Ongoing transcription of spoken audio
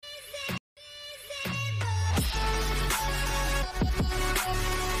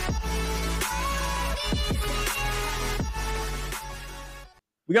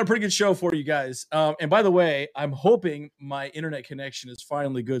we got a pretty good show for you guys. And by the way, I'm hoping my internet connection is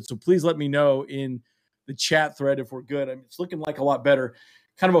finally good. So please let me know in the chat thread if we're good. I mean, it's looking like a lot better.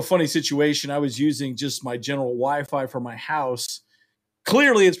 Kind of a funny situation. I was using just my general Wi-Fi for my house.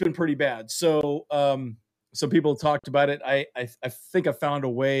 Clearly, it's been pretty bad. So some people talked about it. I think I found a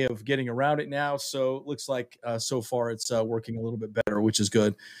way of getting around it now. So it looks like so far it's working a little bit better, which is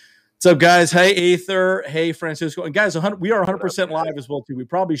good. What's up, guys? Hey, Aether. Hey, Francisco. And guys, we are 100% live as well, too. We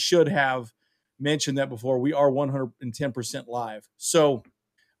probably should have mentioned that before. We are 110% live. So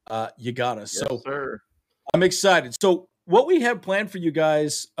you got us. Yes, so sir. I'm excited. So what we have planned for you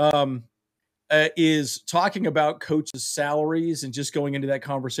guys is talking about coaches' salaries and just going into that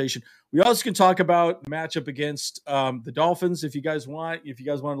conversation. We also can talk about the matchup against the Dolphins if you guys want. If you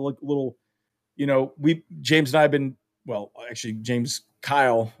guys want to look a little, James and I have been, well, actually, James,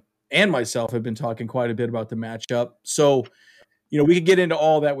 Kyle, and myself have been talking quite a bit about the matchup. So, we can get into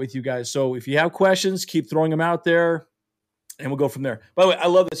all that with you guys. So if you have questions, keep throwing them out there and we'll go from there. By the way, I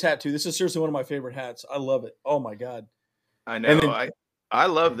love this hat too. This is seriously one of my favorite hats. I love it. Oh my God. I know. I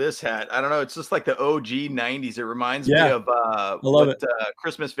love this hat. I don't know. It's just like the OG 90s. It reminds me of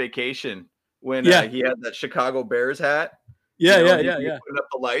Christmas Vacation when he had that Chicago Bears hat. Yeah. Putting up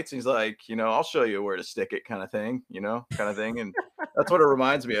the lights, and he's like, I'll show you where to stick it, kind of thing, kind of thing. And that's what it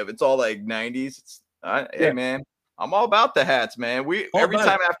reminds me of. It's all like 90s. Hey, man, I'm all about the hats, man. Every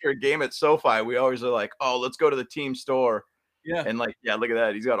time after a game at SoFi, we always are like, oh, let's go to the team store. Yeah. And look at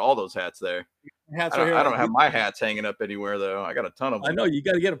that. He's got all those hats there. I don't have my hats hanging up anywhere, though. I got a ton of them. I know. You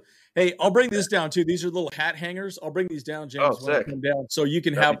got to get them. Hey, I'll bring this down, too. These are little hat hangers. I'll bring these down, James, when I come down. So you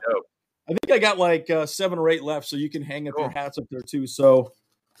can have – I think I got like 7 or 8 left, so you can hang up your hats up there, too. So,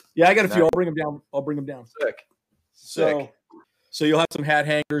 yeah, I got a few. I'll bring them down. Sick. So you'll have some hat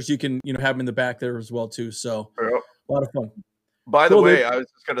hangers. You can, have them in the back there as well, too. So a lot of fun. By the way, I was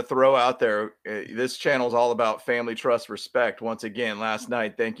just going to throw out there, this channel is all about family, trust, respect. Once again, last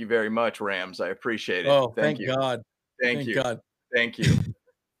night, thank you very much, Rams. I appreciate it. Oh, thank God. Thank you. God. Thank you.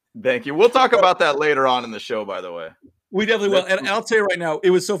 Thank you. We'll talk about that later on in the show, by the way. We definitely will. And I'll tell you right now,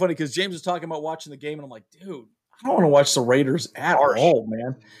 it was so funny because James was talking about watching the game, and I'm like, dude, I don't want to watch the Raiders at all,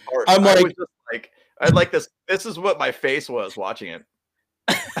 man. I'm I like this. This is what my face was watching it.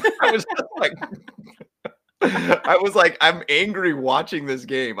 I was just like... I was like, I'm angry watching this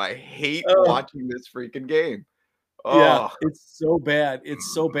game. I hate watching this freaking game. Oh. Yeah, it's so bad.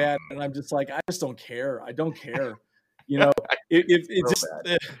 It's so bad. And I'm just like, I just don't care. I don't care. Just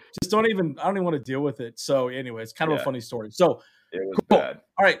don't even want to deal with it. So anyway, it's kind of a funny story. So it was bad.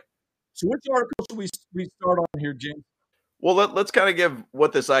 All right. So which article should we start on here, James? Well, let's kind of give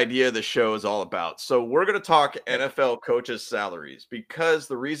what this idea of the show is all about. So we're going to talk NFL coaches' salaries, because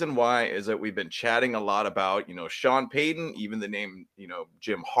the reason why is that we've been chatting a lot about, Sean Payton, even the name,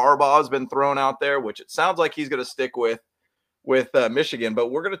 Jim Harbaugh has been thrown out there, which it sounds like he's going to stick with Michigan.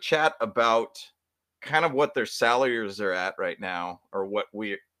 But we're going to chat about kind of what their salaries are at right now, or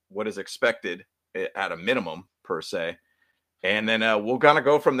what is expected at a minimum per se. And then we'll kind of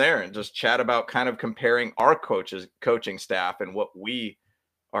go from there and just chat about kind of comparing our coaching staff and what we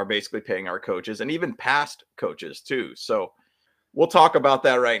are basically paying our coaches, and even past coaches too. So we'll talk about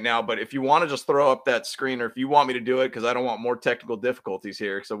that right now. But if you want to just throw up that screen, or if you want me to do it, because I don't want more technical difficulties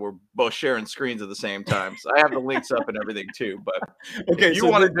here, so we're both sharing screens at the same time. So I have the links up and everything too. But okay, if you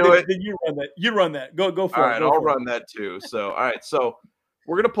want to do it, then you run that. Go for it. All right, I'll run that too. So all right, so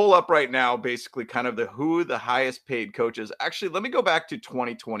we're going to pull up right now basically kind of who the highest paid coaches. Actually, let me go back to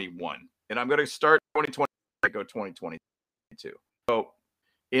 2021, and I'm going to start 2020, go 2022. So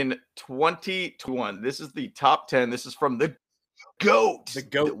in 2021, this is the top 10. This is from the GOAT. The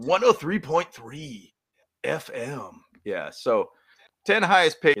GOAT. 103.3 FM. Yeah, so 10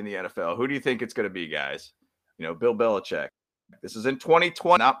 highest paid in the NFL. Who do you think it's going to be, guys? Bill Belichick. This is in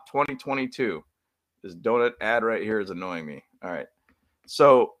 2020, not 2022. This donut ad right here is annoying me. All right.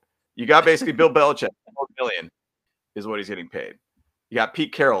 So you got basically Bill Belichick, $12 million is what he's getting paid. You got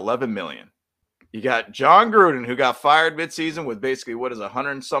Pete Carroll, $11 million. You got John Gruden, who got fired midseason with basically what is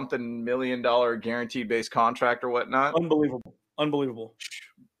 $100-something million guaranteed base contract or whatnot. Unbelievable.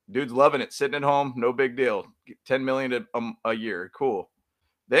 Dude's loving it, sitting at home, no big deal. $10 million a year, cool.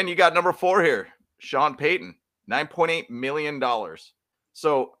 Then you got number 4 here, Sean Payton, $9.8 million.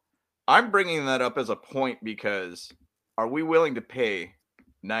 So I'm bringing that up as a point because are we willing to pay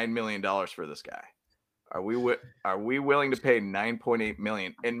 $9 million for this guy? Are we willing to pay $9.8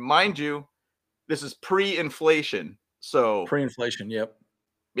 million? And mind you, this is pre-inflation. So pre-inflation, yep.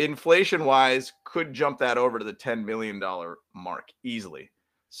 Inflation-wise, could jump that over to the $10 million mark easily.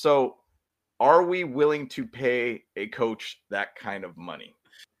 So are we willing to pay a coach that kind of money?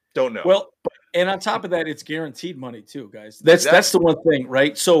 Don't know. Well, and on top of that, it's guaranteed money too, guys. That's the one thing,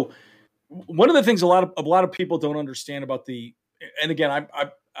 right? So one of the things a lot of people don't understand about and again,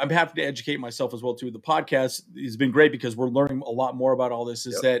 I'm happy to educate myself as well too. The podcast has been great because we're learning a lot more about all this.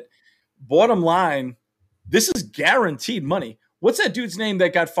 Is that bottom line? This is guaranteed money. What's that dude's name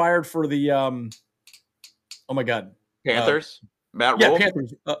that got fired for the? Oh my God, Panthers. Matt yeah, Rule?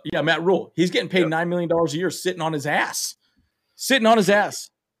 Panthers. Yeah, Matt Rule. He's getting paid $9 million a year, sitting on his ass.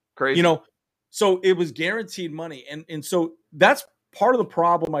 Crazy. So it was guaranteed money, and so that's part of the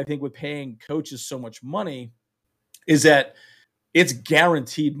problem I think with paying coaches so much money is that it's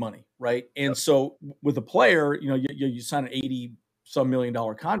guaranteed money, right? And so with a player, you sign an $80 some million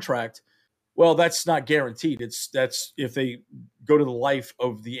contract. Well, that's not guaranteed. That's if they go to the life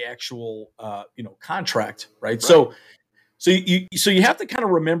of the actual contract, right? So you have to kind of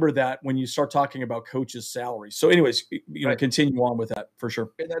remember that when you start talking about coaches' salaries. So, anyways, continue on with that for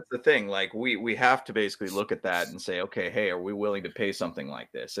sure. And that's the thing. Like we have to basically look at that and say, okay, hey, are we willing to pay something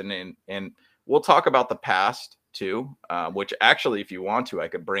like this? And we'll talk about the past too, which actually, if you want to, I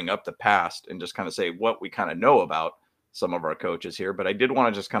could bring up the past and just kind of say what we kind of know about some of our coaches here. But I did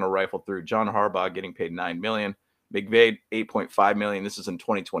want to just kind of rifle through John Harbaugh getting paid $9 million, McVay $8.5 million. This is in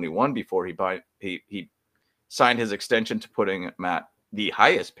 2021 before he signed his extension to putting Matt the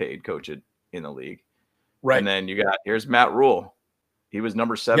highest paid coach in the league. Right. And then here's Matt Rule. He was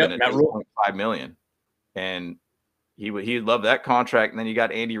number 7 at $8.5 million. And he loved that contract. And then you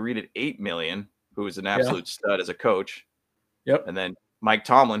got Andy Reid at $8 million, who is an absolute stud as a coach. Yep. And then Mike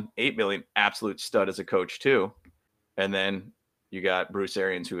Tomlin, $8 million, absolute stud as a coach too. And then you got Bruce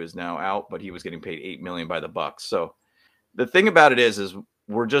Arians, who is now out, but he was getting paid $8 million by the Bucs. So the thing about it is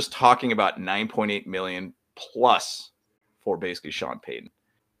we're just talking about $9.8 million plus for basically Sean Payton.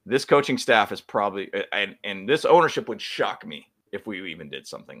 This coaching staff is probably, and this ownership would shock me if we even did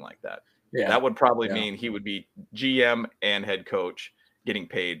something like that. Yeah. That would probably mean he would be GM and head coach getting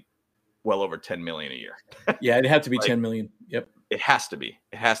paid well over $10 million a year. Yeah, it'd have to be $10 million. Yep. It has to be.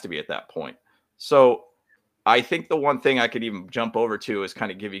 It has to be at that point. So I think the one thing I could even jump over to is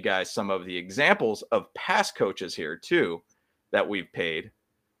kind of give you guys some of the examples of past coaches here too that we've paid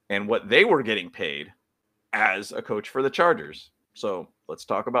and what they were getting paid as a coach for the Chargers. So let's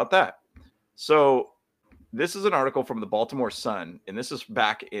talk about that. So this is an article from the Baltimore Sun, and this is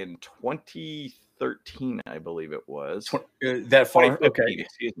back in 2013, I believe it was. That far? Okay.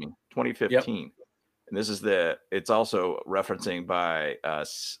 Excuse me, 2015. Yep. And this is it's also referencing by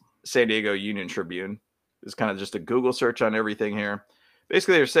San Diego Union Tribune. It's kind of just a Google search on everything here.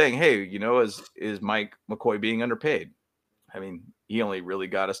 Basically, they're saying, hey, is Mike McCoy being underpaid? I mean, he only really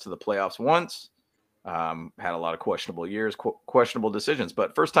got us to the playoffs once. Had a lot of questionable years, questionable decisions,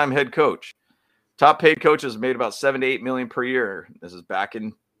 but first time head coach, top paid coaches made about $7 to $8 million per year. This is back in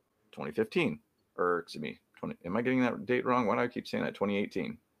 2015, or excuse me, am I getting that date wrong? Why do I keep saying that?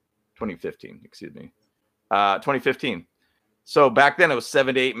 2015, excuse me, 2015. So back then it was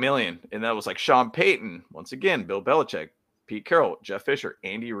 $7 to $8 million, and that was like Sean Payton, once again, Bill Belichick, Pete Carroll, Jeff Fisher,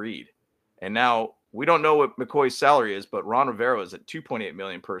 Andy Reid, and now we don't know what McCoy's salary is, but Ron Rivera is at $2.8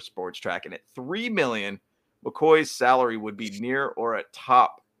 million per Sports Track, and at $3 million, McCoy's salary would be near or at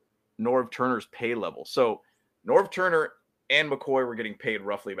top Norv Turner's pay level. So Norv Turner and McCoy were getting paid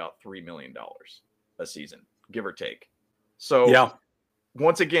roughly about $3 million a season, give or take. So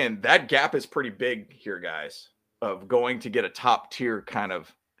once again, that gap is pretty big here, guys, of going to get a top tier kind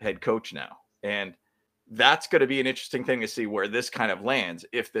of head coach now. And that's going to be an interesting thing to see where this kind of lands,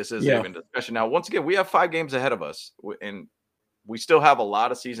 if this is even discussion. Now, once again, we have 5 games ahead of us, and we still have a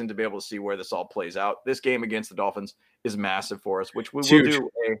lot of season to be able to see where this all plays out. This game against the Dolphins is massive for us, which we will do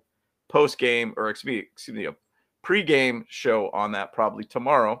a post-game, or excuse me, a pre-game show on that probably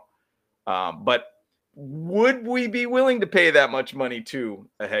tomorrow. But would we be willing to pay that much money to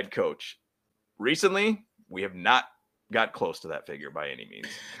a head coach? Recently, we have not got close to that figure by any means.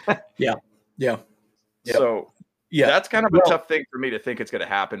 Yeah. Yep. So that's kind of a tough thing for me to think it's going to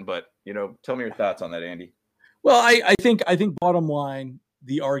happen. But tell me your thoughts on that, Andy. Well, I think bottom line,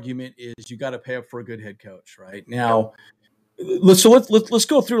 the argument is you got to pay up for a good head coach, right? Now, let's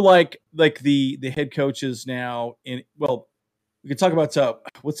go through like the head coaches now. We can talk about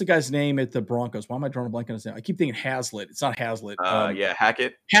what's the guy's name at the Broncos? Why am I drawing a blank on his name? I keep thinking Haslett. It's not Haslett.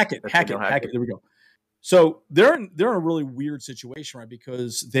 Hackett. Hackett. There we go. So they're in a really weird situation, right?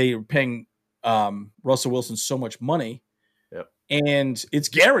 Because they are paying Russell Wilson so much money, and it's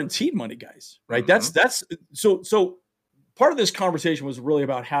guaranteed money, guys. Right? Mm-hmm. That's so. Part of this conversation was really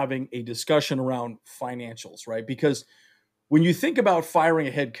about having a discussion around financials, right? Because when you think about firing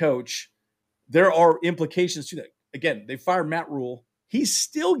a head coach, there are implications to that. Again, they fired Matt Rule. he's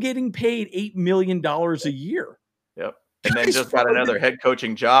still getting paid $8 million a year. Yep. And then just got another head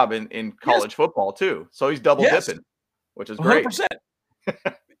coaching job in college football too. So he's double dipping, which is great. 100%.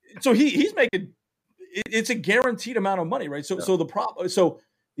 So he's making, it's a guaranteed amount of money, right? So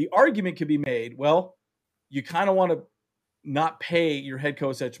the argument could be made, well, you kind of want to not pay your head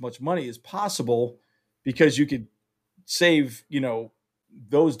coach as much money as possible because you could save,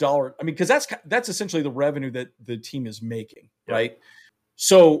 those dollars. I mean, because that's essentially the revenue that the team is making, right?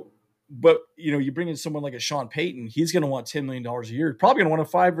 So, but you bring in someone like a Sean Payton, he's going to want $10 million a year. Probably going to want a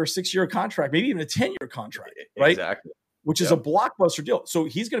 5 or 6 year contract, maybe even a 10-year contract, right? Exactly. Which is a blockbuster deal. So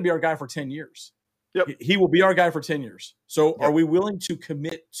he's going to be our guy for 10 years. Yep. He will be our guy for 10 years. So are we willing to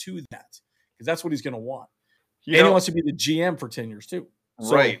commit to that? Because that's what he's going to want. And he wants to be the GM for 10 years too.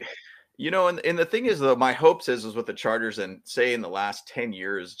 So, right. And the thing is, though, my hopes is with the Chargers, and say in the last 10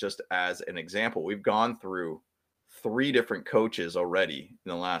 years, just as an example, we've gone through 3 different coaches already in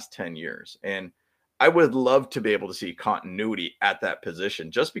the last 10 years. And I would love to be able to see continuity at that position,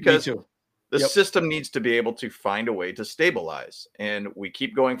 just because the system needs to be able to find a way to stabilize. And we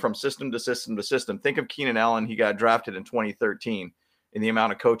keep going from system to system to system. Think of Keenan Allen. He got drafted in 2013 and the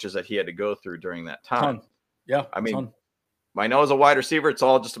amount of coaches that he had to go through during that time. I mean, I know as a wide receiver, it's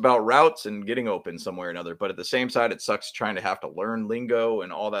all just about routes and getting open somewhere or another. But at the same side, it sucks trying to have to learn lingo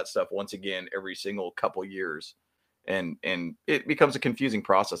and all that stuff once again every single couple years. And it becomes a confusing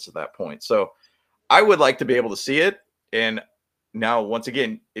process at that point. So I would like to be able to see it. And now, once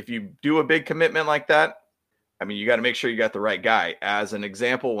again, if you do a big commitment like that, I mean, you got to make sure you got the right guy. As an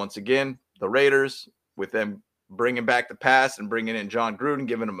example, once again, the Raiders, with them bringing back the past and bringing in John Gruden,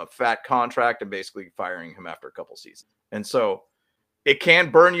 giving him a fat contract and basically firing him after a couple seasons. And so it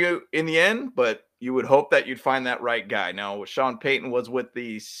can burn you in the end, but you would hope that you'd find that right guy. Now, Sean Payton was with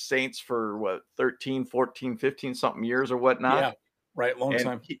the Saints for 13, 14, 15 something years or whatnot. Yeah, right. Long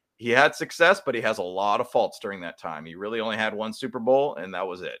time. He had success, but he has a lot of faults during that time. He really only had 1 Super Bowl, and that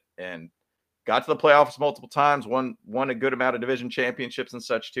was it. And got to the playoffs multiple times, won a good amount of division championships and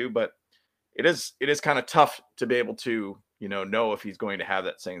such too. But it is kind of tough to be able to, know if he's going to have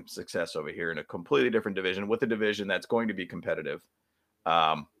that same success over here in a completely different division with a division that's going to be competitive.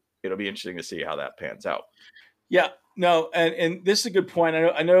 It'll be interesting to see how that pans out. Yeah, no. And this is a good point.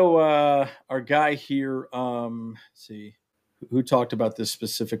 I know our guy here, let's see who talked about this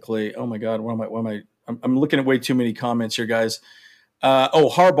specifically. Oh my God. I'm looking at way too many comments here, guys.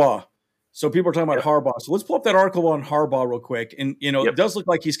 Harbaugh. So people are talking about Harbaugh. So let's pull up that article on Harbaugh real quick. And, it does look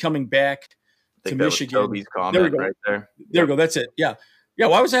like he's coming back to Michigan. Toby's comment right there. There we go. That's it. Yeah. Yeah.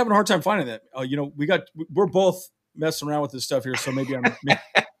 Well, I was having a hard time finding that. We're both messing around with this stuff here. So maybe I'm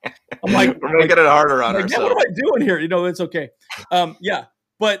like, we're making it harder on ourselves. What am I doing here? It's okay.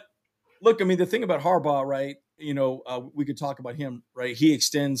 But look, I mean, the thing about Harbaugh, right? We could talk about him, right? He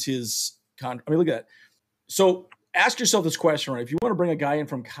extends his contract. I mean, look at that. So ask yourself this question, right? If you want to bring a guy in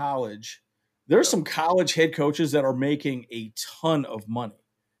from college, there's some college head coaches that are making a ton of money.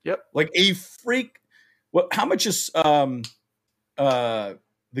 Yep. Like a freak. How much is the guy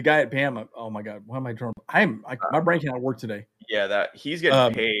at Bama? Oh my God. Why am I drawing? My brain cannot work today. Yeah, that he's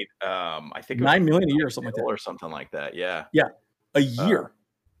getting paid. I think $9 million a year or something like that. Or something like that. Yeah. Yeah. A year.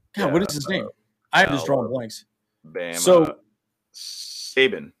 God, what is his name? I am just drawing blanks. Bama. So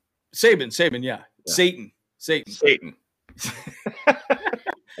Saban. Yeah. Satan.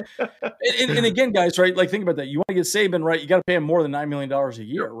 and again, guys, right? Like, think about that. You want to get Saban, right? You got to pay him more than $9 million a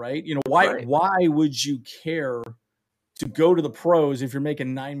year, right? Why would you care to go to the pros if you're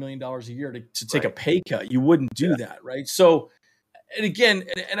making $9 million a year to take a pay cut? You wouldn't do that, right? So, and again,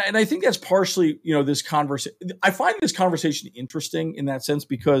 and I think that's partially, this conversation. I find this conversation interesting in that sense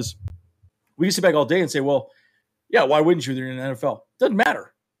because we can sit back all day and say, well, yeah, why wouldn't you? They're in the NFL. Doesn't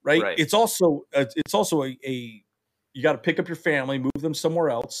matter, right? It's also a you got to pick up your family, move them somewhere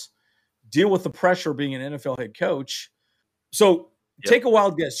else, deal with the pressure of being an NFL head coach. So take a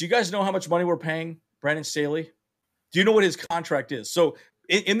wild guess. Do you guys know how much money we're paying Brandon Staley? Do you know what his contract is? So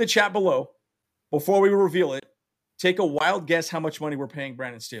in the chat below, before we reveal it, take a wild guess how much money we're paying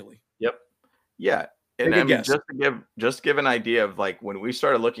Brandon Staley. Yep. Yeah. And I mean, just to give an idea of like when we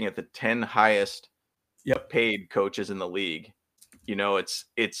started looking at the 10 highest paid coaches in the league,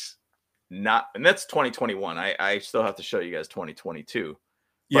 it's not, and that's 2021. I still have to show you guys 2022.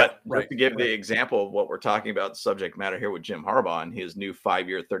 But just to give the example of what we're talking about, subject matter here with Jim Harbaugh and his new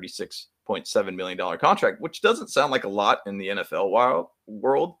 5-year, $36.7 million contract, which doesn't sound like a lot in the NFL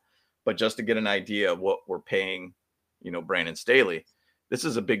world, but just to get an idea of what we're paying, Brandon Staley, this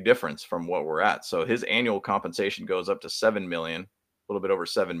is a big difference from what we're at. So his annual compensation goes up to $7 million, a little bit over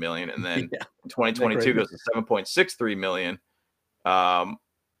 $7 million. And then in 2022 goes to $7.63 million.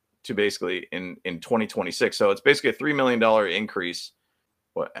 to basically in 2026. So it's basically a $3 million increase.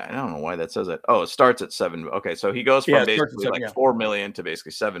 What, I don't know why that says that. Oh, it starts at 7. Okay, so he goes from basically like 4 million to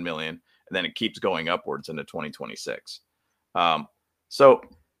basically 7 million, and then it keeps going upwards into 2026. So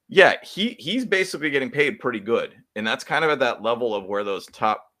yeah, he's basically getting paid pretty good, and that's kind of at that level of where those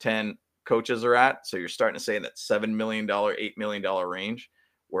top 10 coaches are at. So you're starting to say that $7 million, $8 million range,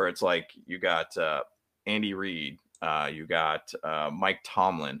 where it's like you got Andy Reid, you got Mike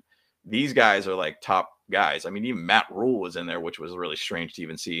Tomlin. These guys are like top guys. I mean, even Matt Rule was in there, which was really strange to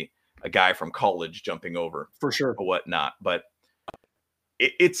even see a guy from college jumping over for sure or whatnot. But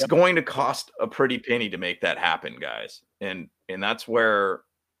it's going to cost a pretty penny to make that happen, guys. And that's where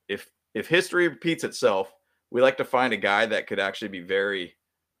if history repeats itself, we like to find a guy that could actually be very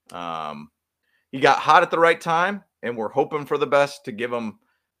he got hot at the right time, and we're hoping for the best to give him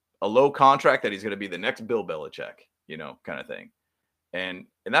a low contract that he's going to be the next Bill Belichick, kind of thing. And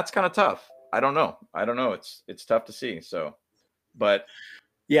that's kind of tough. I don't know. It's tough to see. So, but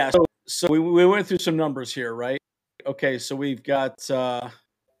yeah. So we went through some numbers here, right? Okay. So we've got, all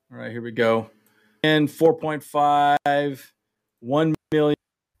right, here we go. And 4.5, 1 million,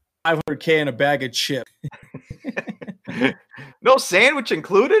 500K and a bag of chips. No sandwich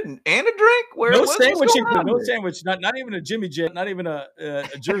included and a drink? No sandwich included. No sandwich. Not even a Jimmy J, not even a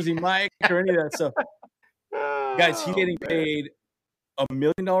Jersey Mike or any of that stuff. Guys, he's getting paid $1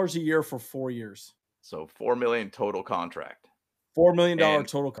 million a year for 4 years. So $4 million total contract. $4 million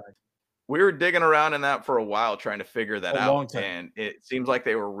total contract. We were digging around in that for a while, trying to figure that out. Long time. And it seems like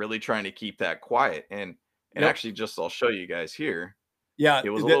they were really trying to keep that quiet. And actually, I'll show you guys here. Yeah, it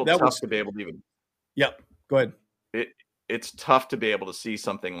was a little tough to be able to even. Yep. Go ahead. It's tough to be able to see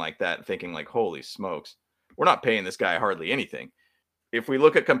something like that and thinking like, holy smokes, we're not paying this guy hardly anything. If we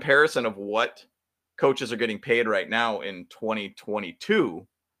look at comparison of what coaches are getting paid right now in 2022,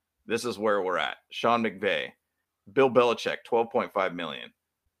 this is where we're at. Sean McVay, Bill Belichick, $12.5 million.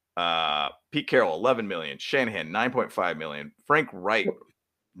 Pete Carroll, $11 million. Shanahan, $9.5 million. Frank Reich,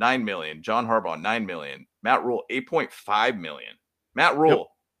 $9 million. John Harbaugh, $9 million. Matt Rule, $8.5 million. Matt Rule,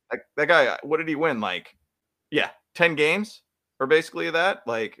 that guy, what did he win? 10 games or basically that,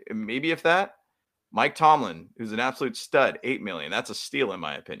 maybe if that. Mike Tomlin, who's an absolute stud, $8 million. That's a steal in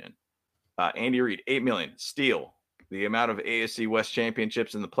my opinion. Andy Reid, $8 million, steal. The amount of AFC West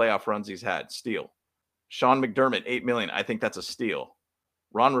championships and the playoff runs he's had, steal. Sean McDermott, $8 million. I think that's a steal.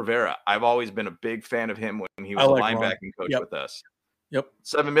 Ron Rivera, I've always been a big fan of him when he was a linebacking coach with us. Yep.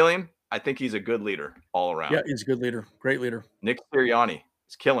 $7 million. I think he's a good leader all around. Yeah, he's a good leader. Great leader. Nick Sirianni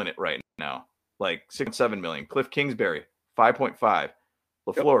is killing it right now. 6.7 million. Cliff Kingsbury, 5.5.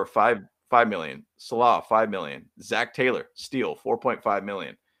 LaFleur, 5 million. Salah, 5 million. Zach Taylor, steal, 4.5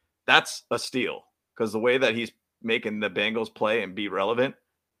 million. That's a steal because the way that he's making the Bengals play and be relevant,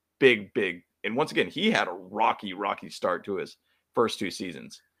 big. And once again, he had a rocky start to his first 2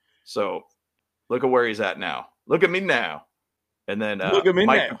 seasons. So look at where he's at now. Look at me now. And then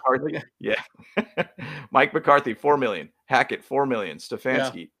Mike McCarthy. Yeah. Mike McCarthy, 4 million. Hackett, 4 million.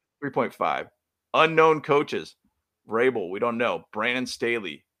 Stefanski, 3.5. Unknown coaches. Vrabel, we don't know. Brandon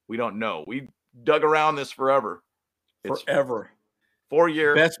Staley, we don't know. We dug around this forever. It's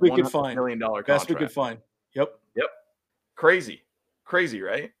 4-year, best we could find. $100 million contract. Best we could find. Yep. Crazy,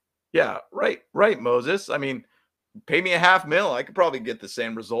 right? Yeah, right, Moses. I mean, pay me $500,000, I could probably get the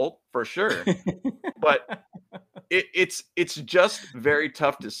same result for sure. But it's just very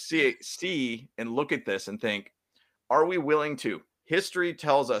tough to see and look at this and think, are we willing to? History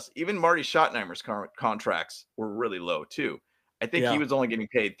tells us even Marty Schottenheimer's contracts were really low too. I think he was only getting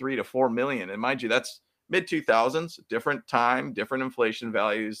paid $3 to $4 million. And mind you, that's mid 2000s, different time, different inflation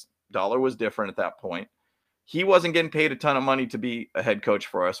values. Dollar was different at that point. He wasn't getting paid a ton of money to be a head coach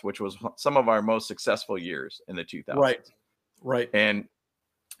for us, which was some of our most successful years in the 2000s. Right. And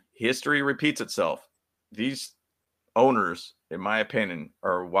history repeats itself. These owners, in my opinion,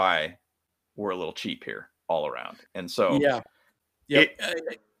 are why we're a little cheap here all around. And so,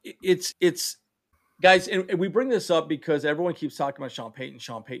 it's guys, and we bring this up because everyone keeps talking about Sean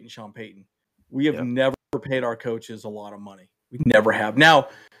Payton. We have never paid our coaches a lot of money. We never have. Now,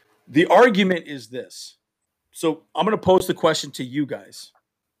 the argument is this. So I'm going to pose the question to you guys.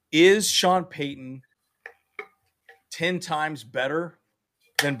 Is Sean Payton 10 times better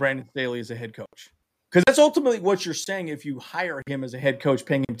than Brandon Staley as a head coach? Because that's ultimately what you're saying if you hire him as a head coach,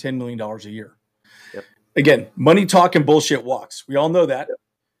 paying him $10 million a year. Yep. Again, money talk and bullshit walks. We all know that,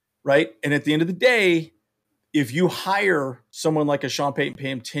 right? And at the end of the day, if you hire someone like a Sean Payton,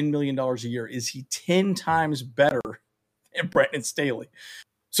 pay him $10 million a year, is he 10 times better than Brandon Staley?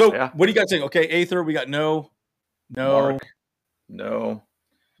 So what do you guys think? Okay, Aether, we got no. No.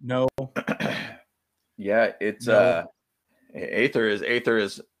 No. Yeah, it's No. Aether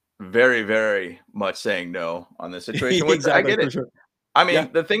is very, very much saying no on this situation, which I Exactly, get for it. sure. I Yeah.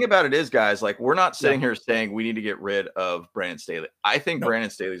 mean, the thing about it is, guys, like we're not Yeah. sitting here saying we need to get rid of Brandon Staley. I think No. Brandon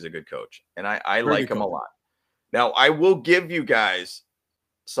Staley's a good coach, and I Very like good him a coach. lot. Now, I will give you guys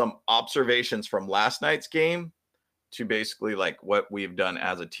some observations from last night's game to basically like what we've done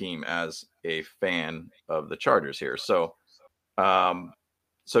as a team, as a fan of the Chargers here. Um,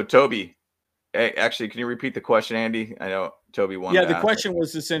 so Toby, actually, can you repeat the question, Andy? I know Toby wanted Yeah, to the ask. question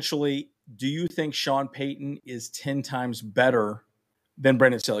was essentially, do you think Sean Payton is 10 times better than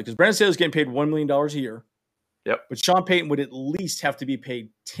Brandon Staley? Because Brandon Staley is getting paid $1 million a year, Yep, but Sean Payton would at least have to be paid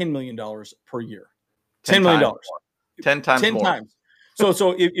 $10 million per year. 10 $10 million. times more. 10 times 10 more. times.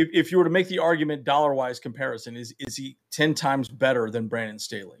 So if you were to make the argument dollar-wise comparison, is he 10 times better than Brandon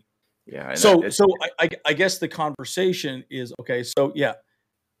Staley? Yeah, and So I guess the conversation is, okay, so yeah,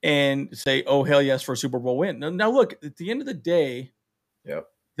 and say, oh, hell yes, for a Super Bowl win. Now look, at the end of the day, yep.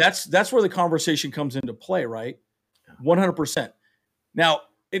 that's where the conversation comes into play, right? 100%. Now,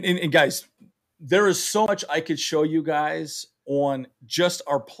 and guys, there is so much I could show you guys on just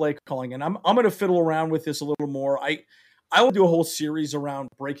our play calling, and I'm going to fiddle around with this a little more. I will do a whole series around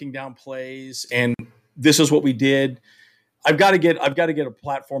breaking down plays, and this is what we did. I've got to get a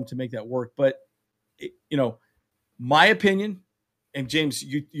platform to make that work. But my opinion, and James,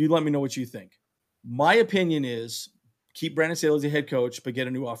 you let me know what you think. My opinion is keep Brandon Staley as a head coach, but get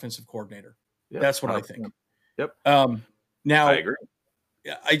a new offensive coordinator. Yep, That's what I 100%. think. Yep. I Now, agree.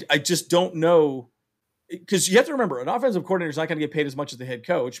 I just don't know, because you have to remember, an offensive coordinator is not going to get paid as much as the head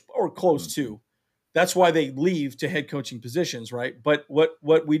coach, or close to. That's why they leave to head coaching positions, right? But what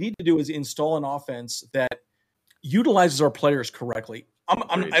we need to do is install an offense that utilizes our players correctly.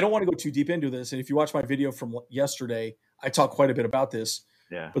 I don't want to go too deep into this, and if you watch my video from yesterday, I talk quite a bit about this.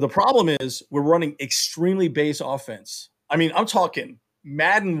 Yeah. But the problem is we're running extremely base offense. I mean, I'm talking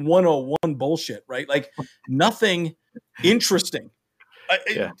Madden 101 bullshit, right? Like nothing interesting.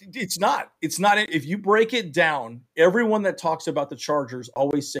 Yeah. It's not. It's not. If you break it down, everyone that talks about the Chargers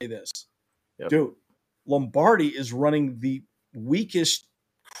always say this. Yep. Dude, Lombardi is running the weakest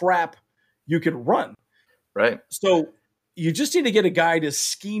crap you could run. Right. So you just need to get a guy to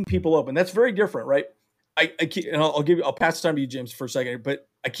scheme people open. That's very different, right? I keep, and I'll pass the time to you, James, for a second. But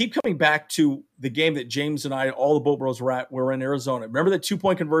I keep coming back to the game that James and I, all the Boat Bros were at. We were in Arizona. Remember the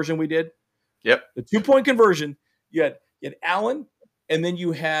 2-point conversion we did? Yep. The 2-point conversion. You had Allen, and then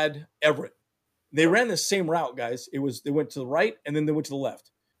you had Everett. They ran the same route, guys. They went to the right and then they went to the left.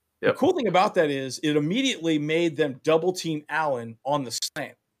 Yep. The cool thing about that is it immediately made them double team Allen on the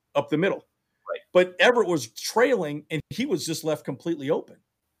slant up the middle. Right. But Everett was trailing and he was just left completely open.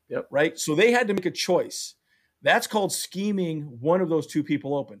 Yep. Right. So they had to make a choice. That's called scheming one of those two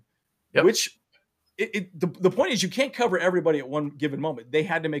people open. Yep. Which the point is you can't cover everybody at one given moment. They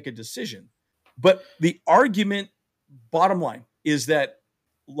had to make a decision. But the argument, bottom line, is that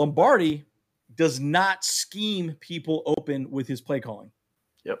Lombardi does not scheme people open with his play calling.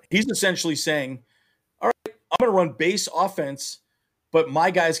 Yep. He's essentially saying, all right, I'm going to run base offense, but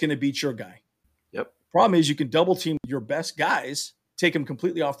my guy's going to beat your guy. Yep. Problem is you can double team your best guys, take them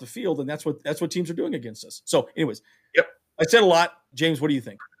completely off the field, and that's what teams are doing against us. So anyways, yep. I said a lot. James, what do you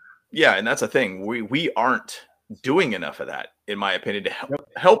think? Yeah, and that's the thing. We aren't doing enough of that, in my opinion, to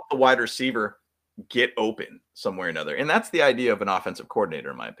help the wide receiver get open somewhere or another. And that's the idea of an offensive coordinator,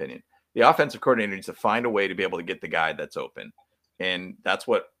 in my opinion. The offensive coordinator needs to find a way to be able to get the guy that's open. And that's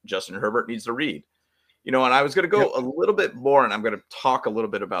what Justin Herbert needs to read. And I was going to go a little bit more, and I'm going to talk a little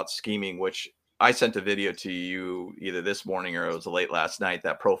bit about scheming, which I sent a video to you either this morning or it was late last night,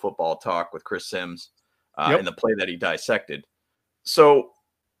 that Pro Football Talk with Chris Sims and the play that he dissected. So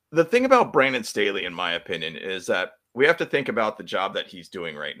the thing about Brandon Staley, in my opinion, is that we have to think about the job that he's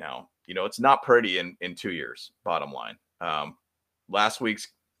doing right now. It's not pretty in 2 years, bottom line. Last week's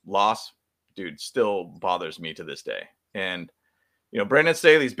loss, dude, still bothers me to this day. And, Brandon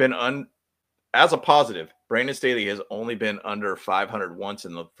Staley's been as a positive, Brandon Staley has only been under 500 once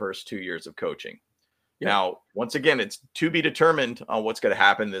in the first 2 years of coaching. Yep. Now, once again, it's to be determined on what's going to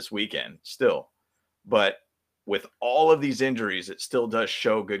happen this weekend still. But with all of these injuries, it still does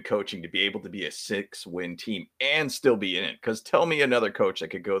show good coaching to be able to be a 6-win team and still be in it. Because tell me another coach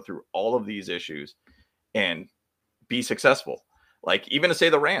that could go through all of these issues and be successful. Like even to say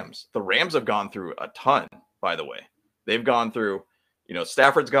the Rams have gone through a ton, by the way. They've gone through,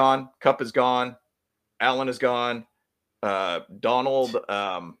 Stafford's gone, Kupp is gone, Allen is gone, Donald.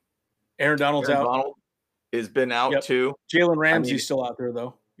 Aaron Donald's out. Donald has been out too. Jalen Ramsey's still out there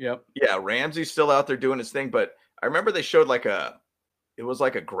though. Yep. Yeah, Ramsey's still out there doing his thing. But I remember they showed like a it was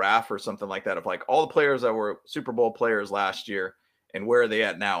like a graph or something like that of like all the players that were Super Bowl players last year and where are they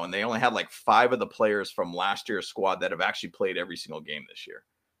at now? And they only had like 5 of the players from last year's squad that have actually played every single game this year.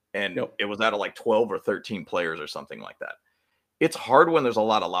 And Yep. it was out of like 12 or 13 players or something like that. It's hard when there's a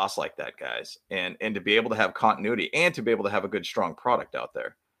lot of loss like that, guys. And to be able to have continuity and to be able to have a good, strong product out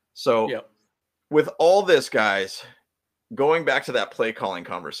there. So Yep. with all this, guys, going back to that play calling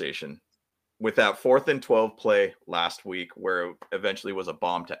conversation, with that 4th and 12 play last week where it eventually was a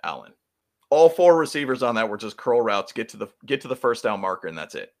bomb to Allen. All 4 receivers on that were just curl routes, get to the first down marker, and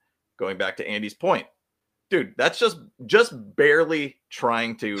that's it. Going back to Andy's point, dude, that's just barely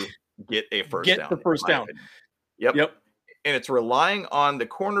trying to get a first down. Get the first down. Yep. Yep. And it's relying on the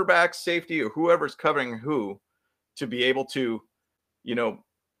cornerback, safety, or whoever's covering who to be able to,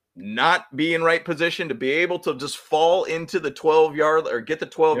 not be in right position, to be able to just fall into the 12-yard or get the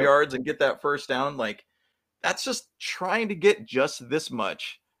 12 yards and get that first down. Like, that's just trying to get just this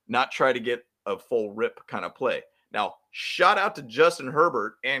much, not try to get a full rip kind of play. Now, shout out to Justin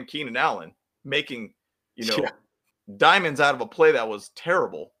Herbert and Keenan Allen making, diamonds out of a play that was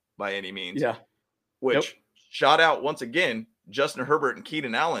terrible by any means. Yeah. Which shout out once again, Justin Herbert and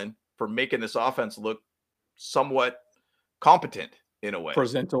Keenan Allen for making this offense look somewhat competent in a way.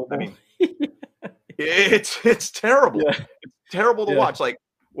 Presentable. I mean, it's terrible. Yeah. It's terrible to watch. Like,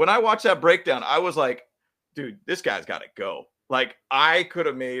 when I watched that breakdown, I was like, dude, this guy's got to go. Like, I could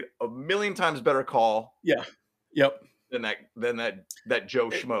have made a million times better call. Yeah. Yep. Than that Joe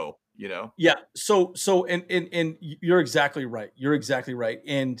Schmo, Yeah. So and you're exactly right. You're exactly right.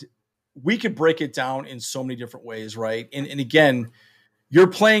 And we could break it down in so many different ways, right? And again, you're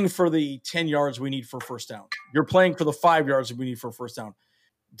playing for the 10 yards we need for first down. You're playing for the 5 yards we need for first down.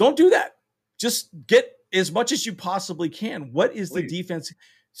 Don't do that. Just get as much as you possibly can. What is the defense?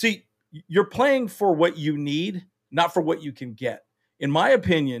 See, you're playing for what you need, not for what you can get. In my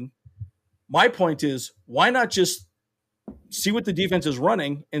opinion, my point is, why not just see what the defense is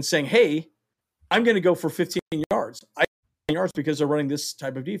running and saying, hey, I'm going to go for 15 yards. I 15 yards because they're running this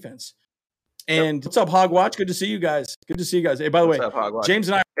type of defense. And what's up, Hogwatch? Good to see you guys. Good to see you guys. Hey, by the way, James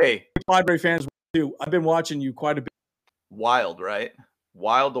and I are Padre fans too. I've been watching you quite a bit. Wild, right?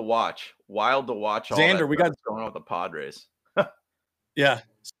 Wild to watch. Wild to watch all Xander, we got going on with the Padres. Yeah,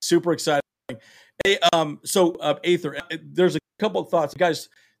 super exciting. Hey, Aether, there's a couple of thoughts. Guys,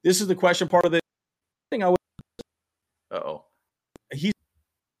 this is the question part of the thing. How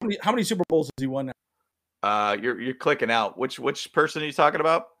many Super Bowls has he won now? You're clicking out. Which person are you talking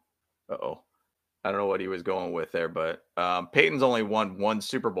about? I don't know what he was going with there, but Peyton's only won 1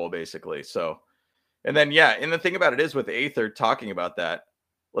 Super Bowl basically. So, and then and the thing about it is with Aether talking about that,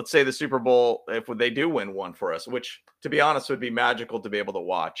 let's say the Super Bowl, if they do win 1 for us, which to be honest would be magical to be able to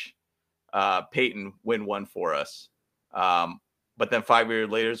watch Peyton win 1 for us. But then 5 years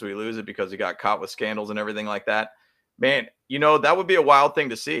later, we lose it because he got caught with scandals and everything like that. Man, that would be a wild thing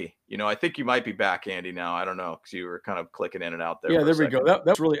to see. I think you might be back, Andy, now. I don't know, because you were kind of clicking in and out there. Yeah, there we go.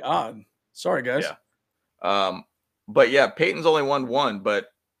 That's really odd. Sorry, guys. Yeah. But yeah, Peyton's only won 1, but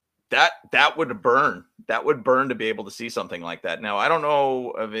that would burn. That would burn to be able to see something like that. Now, I don't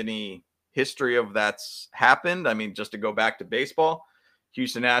know of any history of that's happened. I mean, just to go back to baseball,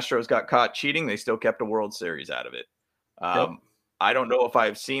 Houston Astros got caught cheating. They still kept a World Series out of it. I don't know if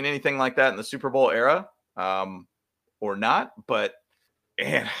I've seen anything like that in the Super Bowl era or not, but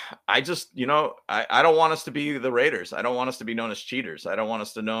I just, I don't want us to be the Raiders. I don't want us to be known as cheaters. I don't want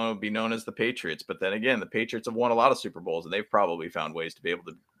us to be known as the Patriots. But then again, the Patriots have won a lot of Super Bowls, and they've probably found ways to be able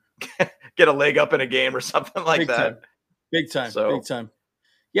to get a leg up in a game or something like that. Big time.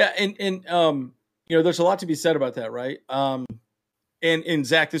 Yeah, and there's a lot to be said about that, right? And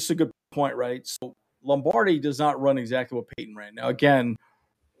Zach, this is a good point, right? So Lombardi does not run exactly what Peyton ran. Now, again,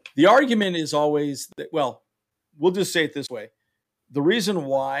 the argument is always that, well, we'll just say it this way. The reason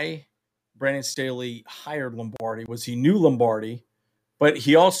why Brandon Staley hired Lombardi was he knew Lombardi, but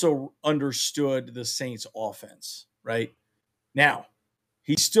he also understood the Saints offense, right? Now,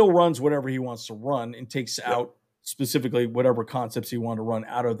 he still runs whatever he wants to run and takes out specifically whatever concepts he wanted to run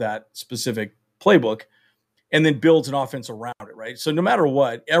out of that specific playbook and then builds an offense around it, right? So no matter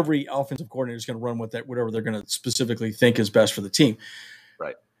what, every offensive coordinator is going to run with that, whatever they're going to specifically think is best for the team.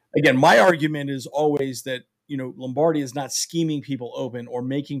 Right. Again, my argument is always that, Lombardi is not scheming people open or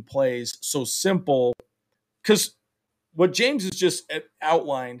making plays so simple, because what James has just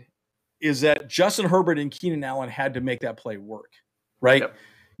outlined is that Justin Herbert and Keenan Allen had to make that play work, right? Yep.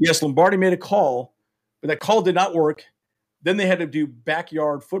 Yes, Lombardi made a call, but that call did not work. Then they had to do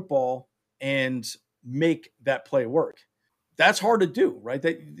backyard football and make that play work. that's hard to do, right?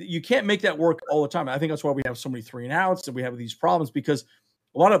 That you can't make that work all the time. I think that's why we have so many 3-and-outs and we have these problems, because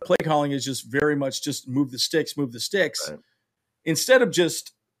a lot of play calling is just very much just move the sticks, Right. instead of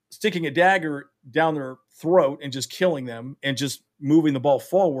just sticking a dagger down their throat and just killing them and just moving the ball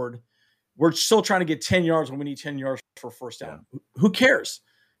forward. We're still trying to get 10 yards when we need 10 yards for first down. Yeah. Who cares?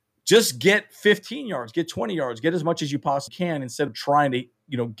 Just get 15 yards, get 20 yards, get as much as you possibly can instead of trying to,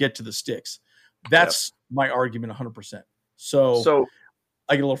 get to the sticks. That's my argument 100%. So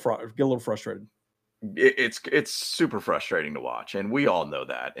I get a little frustrated. It's super frustrating to watch, and we all know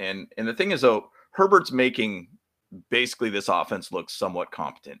that. And the thing is, though, Herbert's making basically this offense look somewhat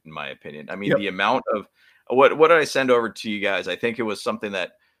competent, in my opinion. I mean, the amount of what did I send over to you guys? I think it was something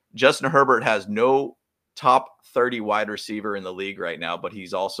that Justin Herbert has no top 30 wide receiver in the league right now, but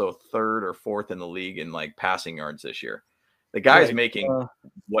he's also third or fourth in the league in like passing yards this year. The guy's making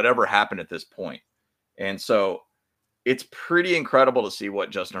whatever happened at this point. And so it's pretty incredible to see what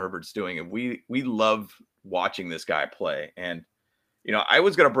Justin Herbert's doing. And we love watching this guy play. And, I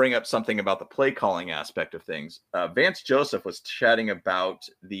was going to bring up something about the play calling aspect of things. Vance Joseph was chatting about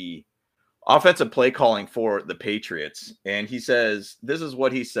the offensive play calling for the Patriots. And he says, this is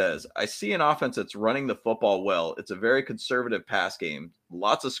what he says: I see an offense that's running the football well. It's a very conservative pass game,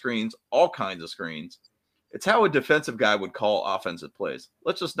 lots of screens, all kinds of screens. It's how a defensive guy would call offensive plays.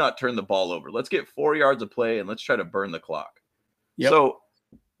 Let's just not turn the ball over. Let's get 4 yards of play and let's try to burn the clock. Yep. So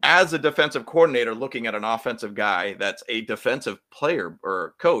as a defensive coordinator looking at an offensive guy that's a defensive player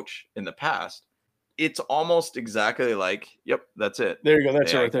or coach in the past, it's almost exactly like, yep, that's it. There you go.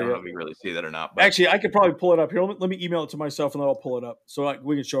 That's right. I don't know if we really see that or not. But actually, I could probably pull it up here. Let me email it to myself and then I'll pull it up so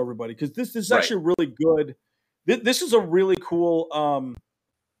we can show everybody, because this is actually really good. This is a really cool.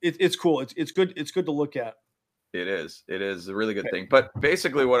 It's cool. It's good. It's good to look at. It is. It is a really good thing. But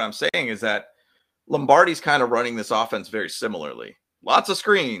basically, what I'm saying is that Lombardi's kind of running this offense very similarly. Lots of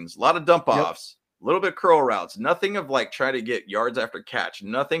screens, a lot of dump offs. A little bit curl routes, nothing of like trying to get yards after catch,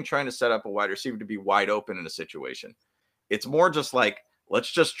 nothing trying to set up a wide receiver to be wide open in a situation. It's more just like,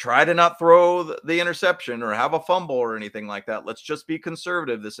 let's just try to not throw the interception or have a fumble or anything like that. Let's just be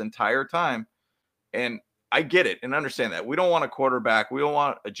conservative this entire time. And I get it and understand that. We don't want a quarterback. We don't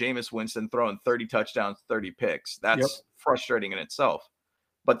want a Jameis Winston throwing 30 touchdowns, 30 picks. That's frustrating in itself.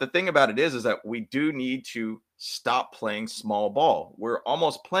 But the thing about it is that we do need to stop playing small ball. We're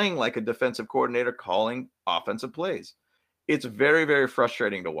almost playing like a defensive coordinator calling offensive plays. It's very, very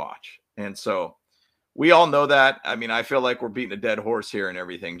frustrating to watch. And so we all know that. I mean, I feel like we're beating a dead horse here and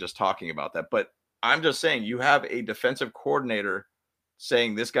everything, just talking about that. But I'm just saying, you have a defensive coordinator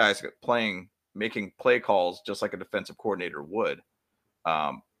saying this guy's making play calls just like a defensive coordinator would.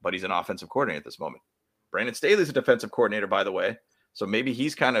 But he's an offensive coordinator at this moment. Brandon Staley's a defensive coordinator, by the way. So maybe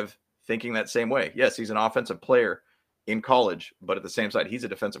he's kind of thinking that same way. Yes, he's an offensive player in college, but at the same side, he's a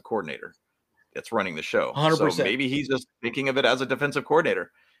defensive coordinator that's running the show. 100%. So maybe he's just thinking of it as a defensive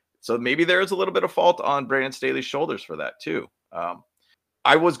coordinator. So maybe there is a little bit of fault on Brandon Staley's shoulders for that too.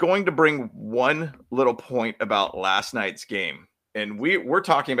 I was going to bring one little point about last night's game. And we're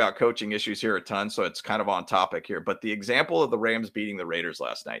talking about coaching issues here a ton, so it's kind of on topic here. But the example of the Rams beating the Raiders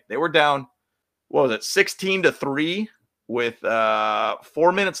last night, they were down, 16-3 with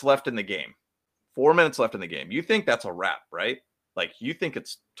 4 minutes left in the game. 4 minutes left in the game. You think that's a wrap, right? Like, you think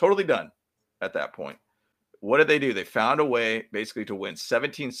it's totally done at that point. What did they do? They found a way basically to win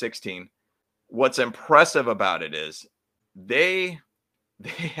 17-16. What's impressive about it is they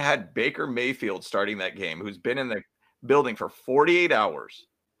had Baker Mayfield starting that game, who's been in the building for 48 hours,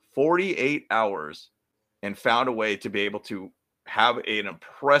 and found a way to be able to have an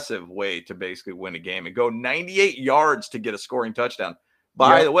impressive way to basically win a game and go 98 yards to get a scoring touchdown.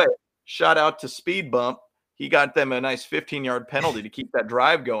 By the way, shout out to Speed Bump. He got them a nice 15-yard penalty to keep that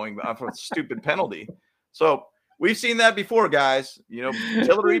drive going off of a stupid penalty. So we've seen that before, guys.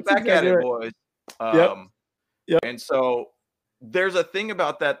 Tillery back at it, boys. And so there's a thing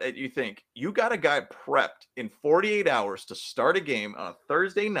about that you think you got a guy prepped in 48 hours to start a game on a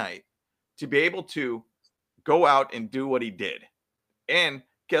Thursday night to be able to go out and do what he did. And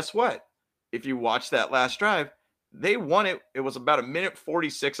guess what? If you watch that last drive, they won it. It was about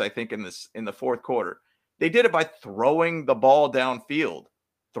 1:46, I think, in the fourth quarter. They did it by throwing the ball downfield,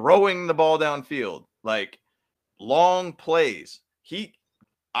 like long plays.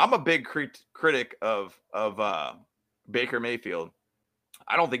 I'm a big critic of Baker Mayfield.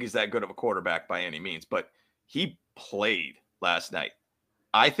 I don't think he's that good of a quarterback by any means, but he played last night.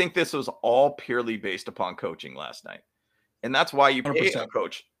 I think this was all purely based upon coaching last night. And that's why you pay 100%. A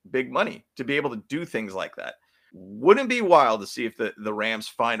coach big money to be able to do things like that. Wouldn't be wild to see if the Rams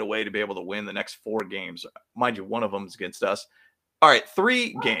find a way to be able to win the next 4 games. Mind you, one of them is against us. All right,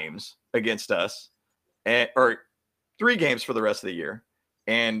 3 games against us, or 3 games for the rest of the year.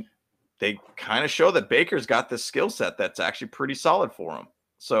 And they kind of show that Baker's got this skill set that's actually pretty solid for him.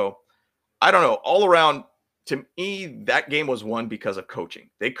 So I don't know. All around, to me, that game was won because of coaching.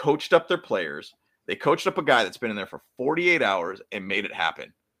 They coached up their players. They coached up a guy that's been in there for 48 hours and made it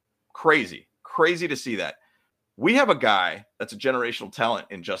happen. Crazy to see that. We have a guy that's a generational talent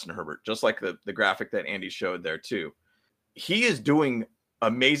in Justin Herbert, just like the graphic that Andy showed there too. He is doing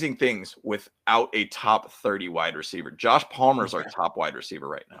amazing things without a top 30 wide receiver. Josh Palmer's our top wide receiver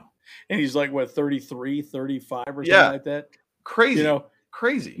right now. And he's like, what, 33, 35 or something like that? Crazy.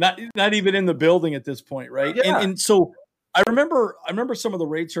 Crazy. Not even in the building at this point, right? Yeah. And so I remember some of the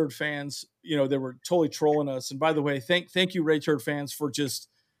Ray Turd fans, they were totally trolling us. And by the way, thank you, Ray Turd fans, for just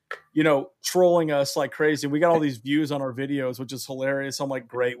trolling us like crazy. We got all these views on our videos, which is hilarious. I'm like,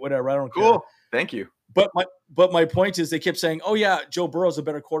 great, whatever. I don't care. Cool. Thank you. But my point is, they kept saying, oh yeah, Joe Burrow's a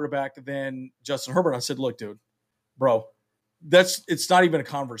better quarterback than Justin Herbert. I said, look, dude, bro, it's not even a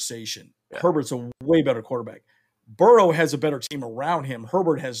conversation. Yeah. Herbert's a way better quarterback. Burrow has a better team around him.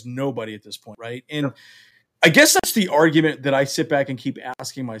 Herbert has nobody at this point, right? And I guess that's the argument that I sit back and keep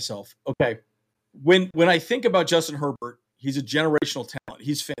asking myself. Okay, when I think about Justin Herbert, he's a generational talent.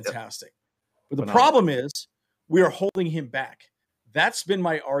 He's fantastic. But the problem is we are holding him back. That's been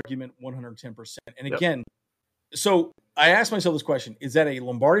my argument 110%. And again, so I asked myself this question: is that a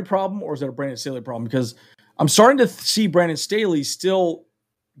Lombardi problem or is that a Brandon Staley problem? Because I'm starting to see Brandon Staley still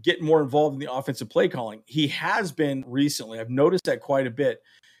get more involved in the offensive play calling. He has been recently. I've noticed that quite a bit.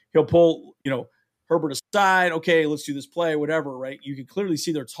 He'll pull, Herbert aside. Okay, let's do this play, whatever, right? You can clearly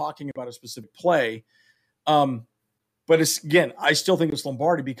see they're talking about a specific play. But again, I still think it's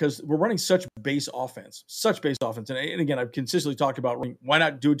Lombardi because we're running such base offense. And again, I've consistently talked about why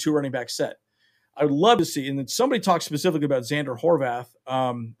not do a 2 running back set? I would love to see, and then somebody talked specifically about Xander Horvath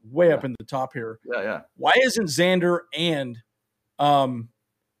way up in the top here. Yeah. Why isn't Xander and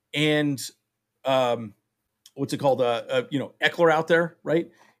what's it called? Eckler out there, right?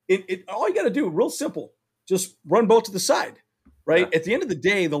 All you got to do, real simple, just run both to the side, right? Yeah. At the end of the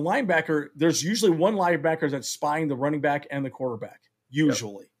day, the linebacker, there's usually one linebacker that's spying the running back and the quarterback,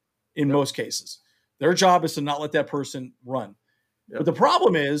 usually, in most cases. Their job is to not let that person run. Yep. But the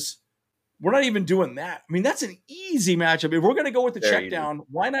problem is, we're not even doing that. I mean, that's an easy matchup. If we're going to go with the check down,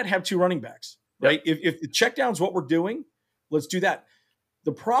 why not have 2 running backs, right? Yep. If the check down is what we're doing, let's do that.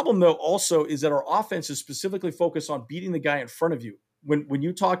 The problem, though, also is that our offense is specifically focused on beating the guy in front of you. When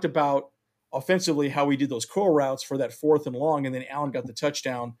you talked about offensively how we did those curl routes for that 4th and long, and then Allen got the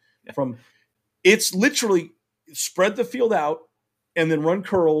touchdown from – it's literally spread the field out and then run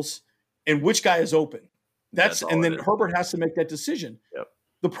curls and which guy is open. And then Herbert has to make that decision. Yep.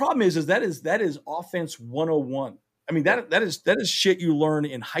 The problem is that is offense 101. I mean, that is shit you learn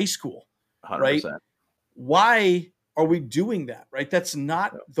in high school, 100%. Right? Why are we doing that, right? That's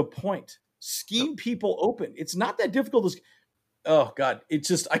not the point. Scheme people open. It's not that difficult. Oh God, it's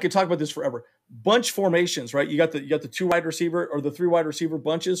just, I could talk about this forever. Bunch formations, right? You got the 2 wide receiver or the 3 wide receiver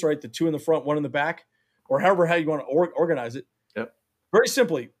bunches, right? The 2 in the front, 1 in the back, or how you want to organize it. Yep. Very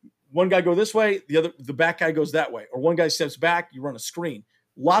simply, one guy go this way, the back guy goes that way, or one guy steps back, you run a screen.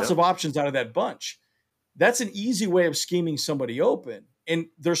 Lots of options out of that bunch. That's an easy way of scheming somebody open. And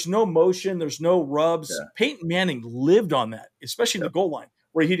there's no motion, there's no rubs. Yeah. Peyton Manning lived on that, especially in the goal line,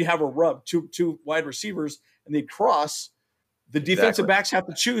 where he'd have a rub, two wide receivers, and they'd cross. The defensive backs have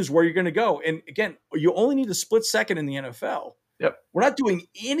to choose where you're going to go. And again, you only need a split second in the NFL. Yep. We're not doing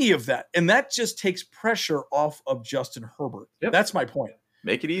any of that. And that just takes pressure off of Justin Herbert. Yep. That's my point.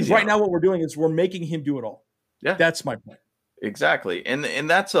 Make it easy. Right now, what we're doing is we're making him do it all. Yeah. That's my point. Exactly. And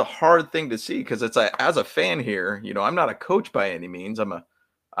that's a hard thing to see because it's as a fan here, I'm not a coach by any means.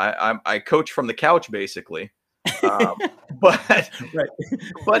 I coach from the couch basically. But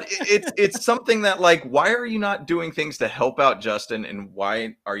it's something that, like, why are you not doing things to help out Justin, and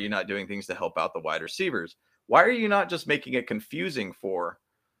why are you not doing things to help out the wide receivers? Why are you not just making it confusing for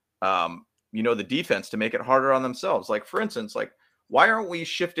the defense to make it harder on themselves? Like, for instance, like, why aren't we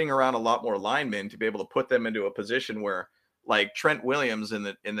shifting around a lot more linemen to be able to put them into a position where, like Trent Williams in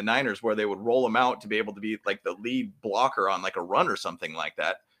the Niners, where they would roll him out to be able to be like the lead blocker on like a run or something like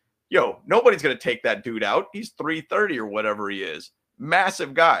that? Nobody's going to take that dude out. He's 330 or whatever he is.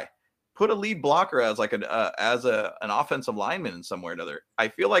 Massive guy. Put a lead blocker as like an offensive lineman in somewhere or another. I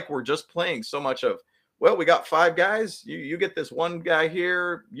feel like we're just playing so much of, well, we got 5 guys. You get this one guy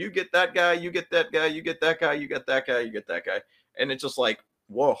here. You get that guy. You get that guy. You get that guy. You get that guy. You get that guy. And it's just like,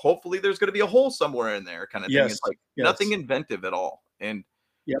 well, hopefully there's going to be a hole somewhere in there kind of thing. Yes. It's like Yes. nothing inventive at all. And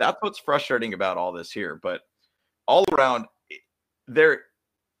Yep. that's what's frustrating about all this here. But all around, they're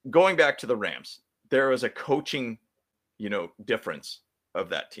going back to the Rams. There was a coaching, difference of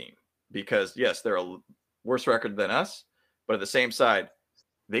that team because yes, they're a worse record than us, but at the same side,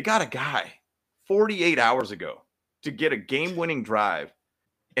 they got a guy 48 hours ago to get a game-winning drive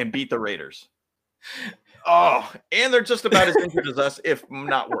and beat the Raiders. Oh, and they're just about as injured as us, if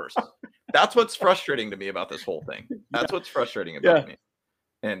not worse. That's what's frustrating to me about this whole thing. That's what's frustrating about me.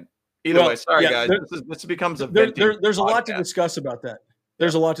 And either way, sorry guys, this becomes a there's a lot to discuss about that.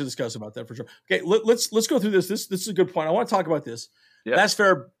 There's a lot to discuss about that for sure. Okay, let's go through this. This is a good point. I want to talk about this. Yep. That's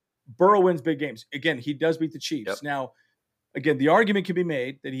fair. Burrow wins big games. Again, he does beat the Chiefs. Yep. Now, again, the argument can be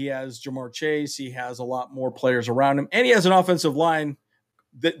made that he has Jamar Chase. He has a lot more players around him, and he has an offensive line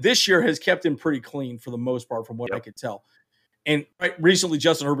that this year has kept him pretty clean for the most part, from what I could tell. And recently,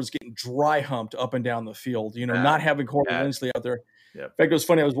 Justin Herbert's getting dry humped up and down the field. Not having Corey Linsley out there. Yep. In fact, it was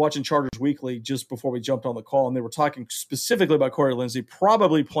funny. I was watching Chargers Weekly just before we jumped on the call, and they were talking specifically about Corey Linsley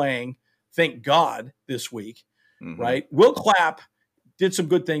probably playing, thank God, this week, right? Will Clapp did some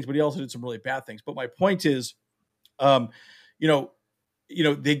good things, but he also did some really bad things. But my point is, they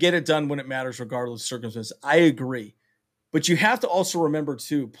get it done when it matters, regardless of circumstances. I agree. But you have to also remember,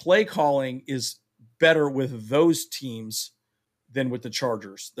 too, play calling is better with those teams than with the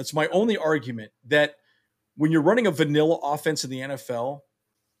Chargers. That's my only argument, that when you're running a vanilla offense in the NFL,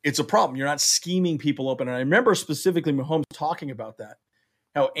 it's a problem. You're not scheming people open. And I remember specifically Mahomes talking about that,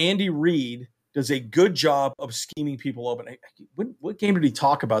 how Andy Reid does a good job of scheming people open. What game did he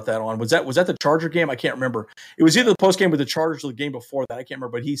talk about that on? Was that the Charger game? I can't remember. It was either the post game with the Chargers or the game before that. I can't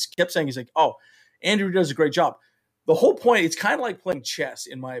remember. But he kept saying, he's like, oh, Andy Reid does a great job. The whole point, it's kind of like playing chess,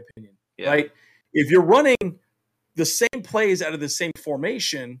 in my opinion, right? If you're running the same plays out of the same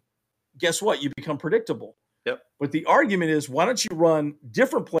formation, guess what? You become predictable. Yep. But the argument is, why don't you run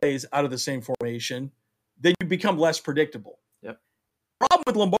different plays out of the same formation? Then you become less predictable. Yep. Problem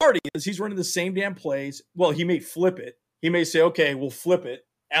with Lombardi is he's running the same damn plays. Well, he may flip it. He may say, okay, we'll flip it.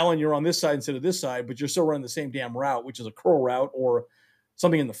 Alan, you're on this side instead of this side, but you're still running the same damn route, which is a curl route or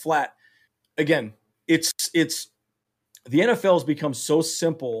something in the flat. Again, it's the NFL has become so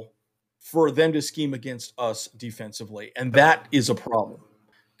simple for them to scheme against us defensively, and that is a problem.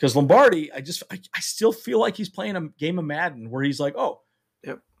 Because Lombardi, I still feel like he's playing a game of Madden where he's like, oh,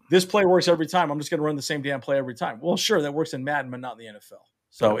 this play works every time. I'm just going to run the same damn play every time. Well, sure, that works in Madden, but not in the NFL.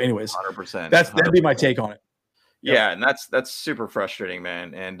 So, anyways, 100%. That'd be my take on it. Yeah, and that's super frustrating,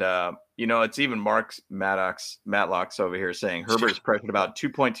 man. And it's even Matlock's over here saying Herbert is pressured about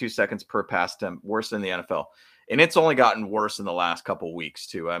 2.2 seconds per pass attempt, worse than the NFL. And it's only gotten worse in the last couple of weeks,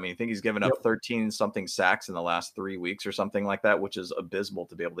 too. I mean, I think he's given up 13-something sacks in the last 3 weeks or something like that, which is abysmal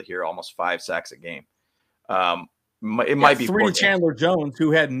to be able to hear almost 5 sacks a game. It might be 3 to Chandler Jones,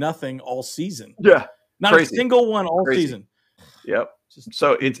 who had nothing all season. Yeah. Not a single one all season. Yep.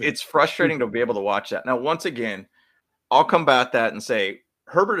 So it's frustrating to be able to watch that. Now, once again, I'll combat that and say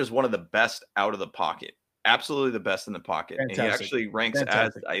Herbert is one of the best out of the pocket. Absolutely the best in the pocket. Fantastic. And he actually ranks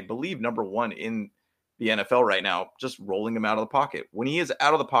as, I believe, number 1 in the NFL right now, just rolling him out of the pocket. When he is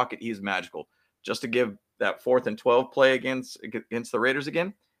out of the pocket, he is magical. Just to give that 4th and 12 play against the Raiders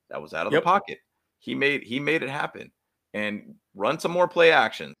again, that was out of the pocket. He made it happen. And run some more play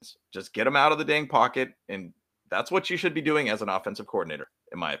actions. Just get him out of the dang pocket, and that's what you should be doing as an offensive coordinator,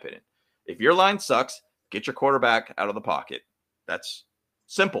 in my opinion. If your line sucks, get your quarterback out of the pocket. That's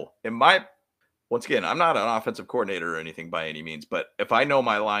simple. Once again, I'm not an offensive coordinator or anything by any means, but if I know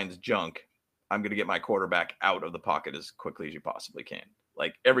my line's junk, I'm going to get my quarterback out of the pocket as quickly as you possibly can.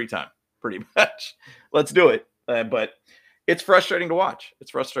 Like every time, pretty much. Let's do it. But it's frustrating to watch.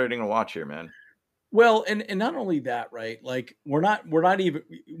 It's frustrating to watch here, man. Well, and not only that, right? Like we're not even,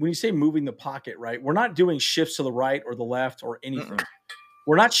 when you say moving the pocket, right? We're not doing shifts to the right or the left or anything.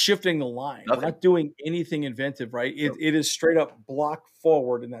 We're not shifting the line. Nothing. We're not doing anything inventive, right? It is straight up block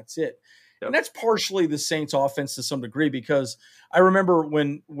forward, and that's it. Yep. And that's partially the Saints' offense to some degree, because I remember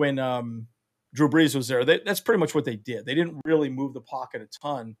when Drew Brees was there, that's pretty much what they did. They didn't really move the pocket a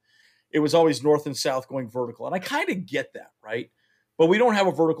ton. It was always north and south going vertical, and I kind of get that, right? But we don't have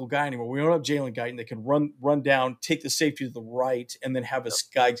a vertical guy anymore. We don't have Jalen Guyton that can run down, take the safety to the right, and then have a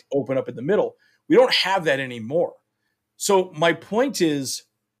guy open up in the middle. We don't have that anymore. So my point is,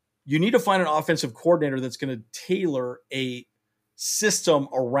 you need to find an offensive coordinator that's going to tailor a system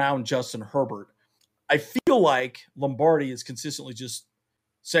around Justin Herbert. I feel like Lombardi is consistently just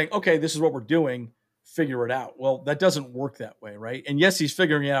saying, okay, this is what we're doing, figure it out. Well, that doesn't work that way, right? And yes, he's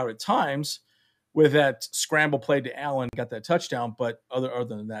figuring it out at times, with that scramble play to Allen, got that touchdown. But other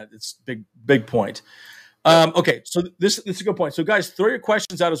than that, it's big point. Okay, so this is a good point. So guys, throw your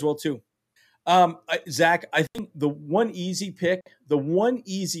questions out as well too. Zach, I think the one easy pick,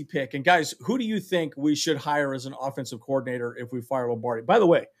 and guys, who do you think we should hire as an offensive coordinator if we fire Lombardi? By the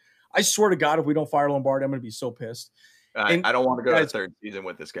way, I swear to God, if we don't fire Lombardi, I'm going to be so pissed. I don't want to go to third season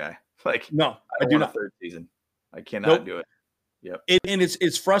with this guy. No, I do not. Third season. I cannot do it. Yep. And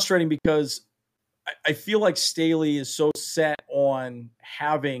it's frustrating because I feel like Staley is so set on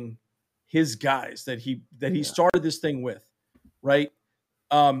having his guys that he started this thing with, right?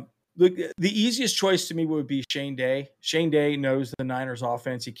 The easiest choice to me would be Shane Day. Shane Day knows the Niners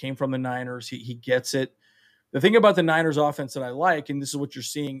offense. He came from the Niners. He gets it. The thing about the Niners offense that I like, and this is what you're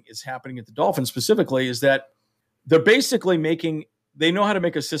seeing is happening at the Dolphins specifically, is that they're basically they know how to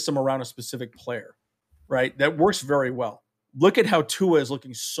make a system around a specific player, right? That works very well. Look at how Tua is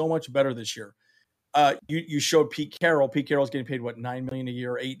looking so much better this year. You showed Pete Carroll. Pete Carroll's getting paid, $9 million a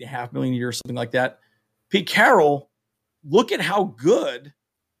year, $8.5 million a year, something like that. Pete Carroll, look at how good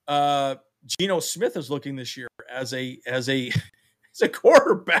Geno Smith is looking this year as a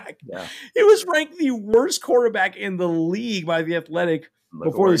quarterback. Yeah. He was ranked the worst quarterback in the league by The Athletic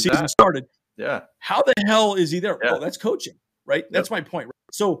before the season started. Yeah. How the hell is he there? Yeah. Oh, that's coaching, right? That's my point. Right?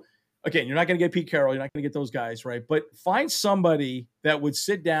 So again, you're not going to get Pete Carroll. You're not going to get those guys, right? But find somebody that would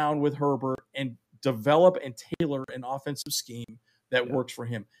sit down with Herbert and develop and tailor an offensive scheme that works for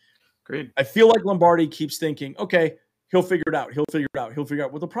him. Agreed. I feel like Lombardi keeps thinking, okay, he'll figure it out. Well,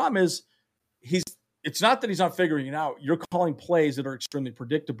 the problem is it's not that he's not figuring it out. You're calling plays that are extremely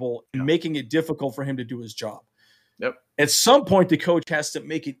predictable and making it difficult for him to do his job. Yep. At some point, the coach has to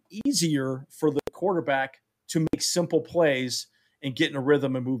make it easier for the quarterback to make simple plays and get in a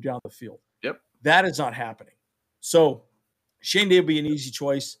rhythm and move down the field. Yep. That is not happening. So Shane Day would be an easy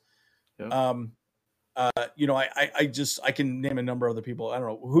choice. Yep. I can name a number of other people. I don't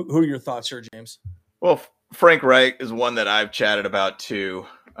know. Who are your thoughts here, James? Well, Frank Reich is one that I've chatted about too.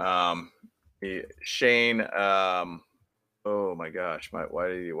 Shane, oh my gosh, why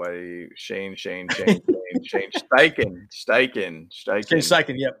do you Shane Steichen.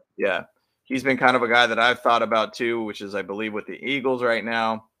 Yep. Yeah. He's been kind of a guy that I've thought about too, which is I believe with the Eagles right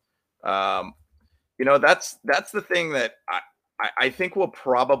now. That's the thing that I think we'll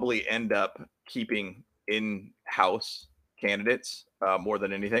probably end up keeping in-house candidates more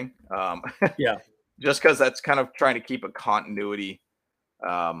than anything. Yeah. Just because that's kind of trying to keep a continuity,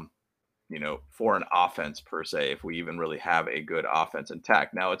 for an offense per se, if we even really have a good offense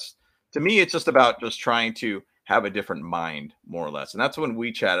intact. Now to me, it's just about just trying to have a different mind, more or less. And that's when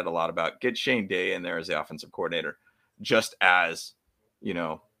we chatted a lot about get Shane Day in there as the offensive coordinator, just as,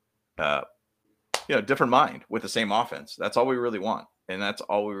 different mind with the same offense. That's all we really want. And that's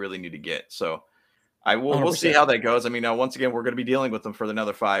all we really need to get. So we'll see how that goes. I mean, now once again, we're going to be dealing with them for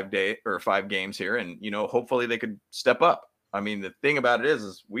another 5 games here. And, hopefully they could step up. I mean, the thing about it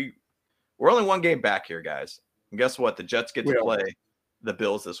is we're only 1 game back here, guys. And guess what? The Jets get to play the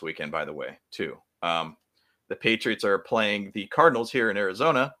Bills this weekend, by the way, too. The Patriots are playing the Cardinals here in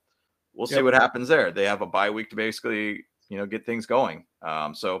Arizona. We'll see what happens there. They have a bye week to basically, get things going.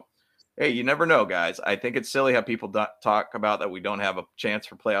 So, hey, you never know, guys. I think it's silly how people talk about that we don't have a chance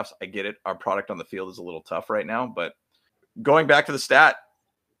for playoffs. I get it. Our product on the field is a little tough right now. But going back to the stat,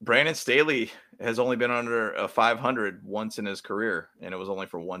 Brandon Staley has only been under a 500 once in his career, and it was only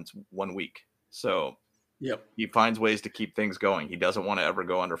for 1 week. So he finds ways to keep things going. He doesn't want to ever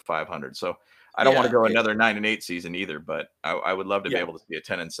go under 500. So I don't want to go another 9-8 season either, but I would love to be able to see a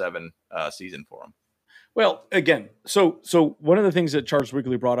 10-7 season for him. Well, again, so one of the things that Charles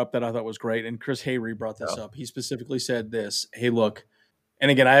Weekly brought up that I thought was great, and Chris Hayre brought this up. He specifically said this, hey, look, and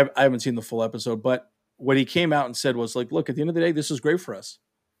again, I haven't seen the full episode, but what he came out and said was like, look, at the end of the day, this is great for us.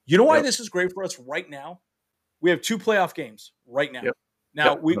 You know why this is great for us right now? We have 2 playoff games right now.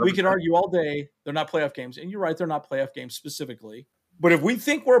 Now, we can argue all day they're not playoff games, and you're right, they're not playoff games specifically. But if we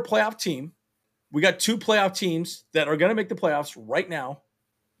think we're a playoff team, we got 2 playoff teams that are going to make the playoffs right now.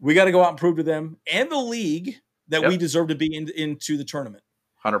 We got to go out and prove to them and the league that we deserve to be into the tournament.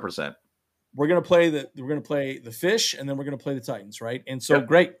 100%. We're going to play the Fish, and then we're going to play the Titans, right? And so,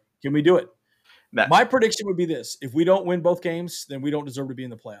 great. Can we do it? My prediction would be this. If we don't win both games, then we don't deserve to be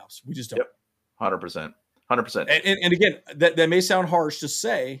in the playoffs. We just don't. 100%. 100%. And again, that may sound harsh to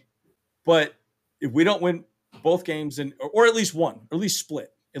say, but if we don't win both games or at least one, or at least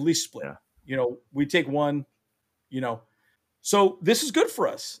split. Yeah. We take one, So this is good for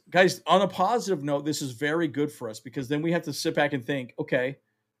us. Guys, on a positive note, this is very good for us because then we have to sit back and think, okay,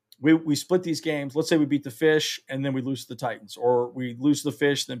 we split these games. Let's say we beat the Fish and then we lose to the Titans, or we lose to the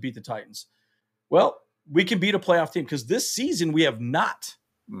Fish, then beat the Titans. well, we can beat a playoff team because this season we have not.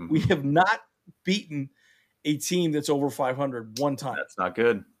 Mm-hmm. We have not beaten a team that's over 500 one time. That's not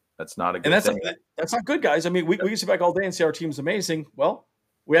good. That's not a good and thing. That's not good, guys. I mean, we can sit back all day and say our team's amazing. Well,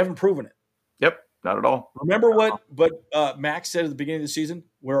 we haven't proven it. Yep, not at all. Remember what Max said at the beginning of the season?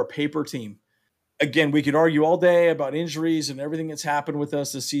 We're a paper team. Again, we could argue all day about injuries and everything that's happened with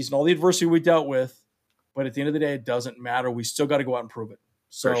us this season, all the adversity we dealt with. But at the end of the day, it doesn't matter. We still got to go out and prove it.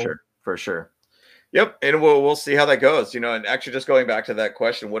 So, For sure. Yep, and we'll see how that goes. And actually, just going back to that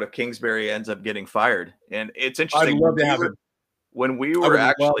question, what if Kingsbury ends up getting fired? And it's interesting. I'd love to have him. When we were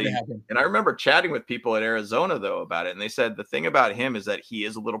actually, and I remember chatting with people at Arizona though about it, and they said the thing about him is that he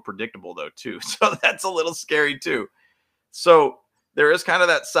is a little predictable though too. So that's a little scary too. So there is kind of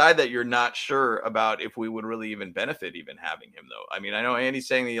that side that you're not sure about if we would really even benefit even having him though. I mean, I know Andy's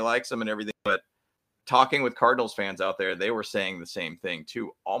saying that he likes him and everything, but talking with Cardinals fans out there, they were saying the same thing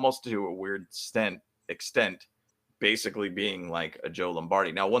too, almost to a weird extent, basically being like a Joe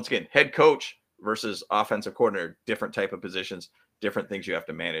Lombardi. Now, once again, head coach versus offensive coordinator, different type of positions, different things you have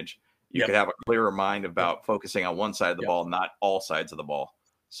to manage. You could have a clearer mind about focusing on one side of the ball, not all sides of the ball.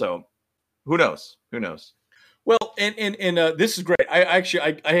 So who knows? Well, and this is great. I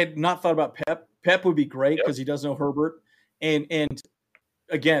had not thought about Pep. Pep would be great because he does know Herbert. And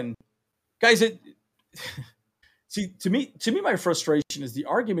again, guys, to me, my frustration is the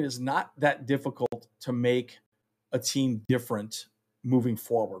argument is not that difficult to make a team different moving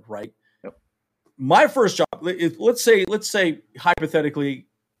forward, right? My first job, let's say hypothetically,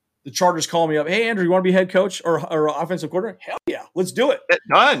 the Chargers call me up. Hey, Andrew, you want to be head coach or offensive coordinator? Hell yeah, let's do it.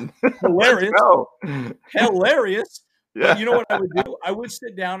 Done. Hilarious. Hilarious. Yeah. But you know what I would do? I would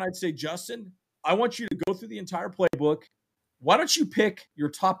sit down. I'd say, Justin, I want you to go through the entire playbook. Why don't you pick your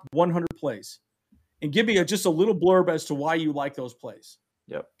top 100 plays and give me just a little blurb as to why you like those plays?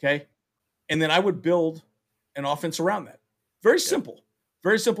 Yep. Okay. And then I would build an offense around that. Very simple.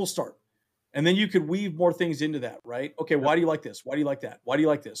 Very simple start. And then you could weave more things into that, right? Okay, why do you like this? Why do you like that? Why do you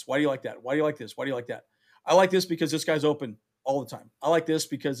like this? Why do you like that? Why do you like this? Why do you like that? I like this because this guy's open all the time. I like this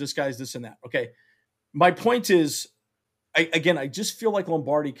because this guy's this and that. Okay. My point is, I just feel like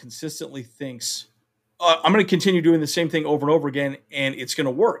Lombardi consistently thinks, I'm going to continue doing the same thing over and over again, and it's going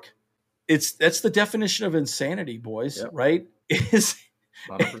to work. That's the definition of insanity, boys, right? Is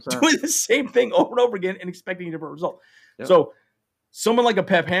 100%. Doing the same thing over and over again and expecting a different result. Yep. So someone like a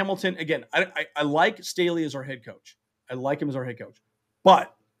Pep Hamilton, again, I like Staley as our head coach. I like him as our head coach.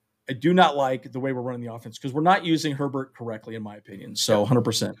 But I do not like the way we're running the offense because we're not using Herbert correctly, in my opinion. So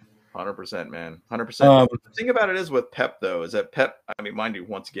 100%. 100%, man. 100%. The thing about it is with Pep, though, is that Pep, I mean, mind you,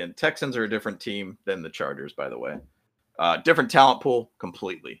 once again, Texans are a different team than the Chargers, by the way. Different talent pool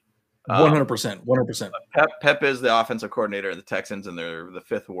completely. 100%. 100%. Pep is the offensive coordinator of the Texans, and they're the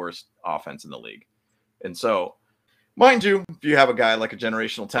fifth worst offense in the league. And so, mind you, if you have a guy like a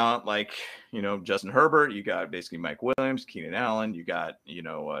generational talent like, Justin Herbert, you got basically Mike Williams, Keenan Allen, you got,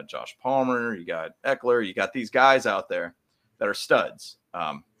 Josh Palmer, you got Eckler, you got these guys out there that are studs.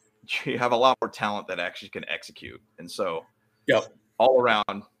 You have a lot more talent that actually can execute. And so all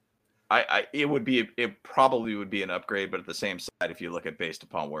around, it probably would be an upgrade, but at the same side, if you look at based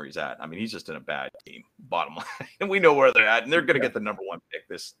upon where he's at, I mean, he's just in a bad team, bottom line. And we know where they're at, and they're going to get the number one pick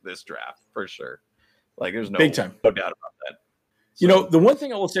this draft for sure. Like there's no doubt about that. So, the one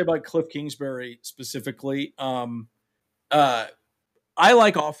thing I will say about Cliff Kingsbury specifically, I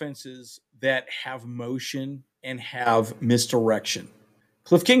like offenses that have motion and have misdirection.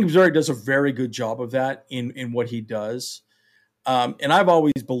 Cliff Kingsbury does a very good job of that in what he does. And I've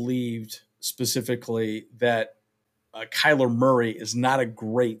always believed specifically that Kyler Murray is not a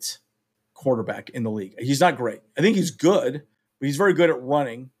great quarterback in the league. He's not great. I think he's good, but he's very good at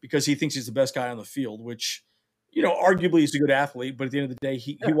running because he thinks he's the best guy on the field, which, arguably he's a good athlete, but at the end of the day,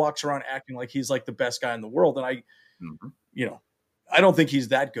 he walks around acting like he's like the best guy in the world. And I don't think he's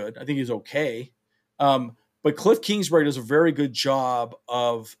that good. I think he's okay. But Cliff Kingsbury does a very good job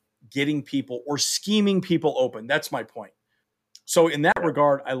of getting people or scheming people open. That's my point. So in that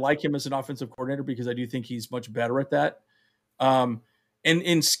regard, I like him as an offensive coordinator because I do think he's much better at that. And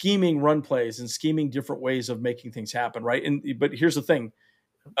in scheming run plays and scheming different ways of making things happen, right? But here's the thing.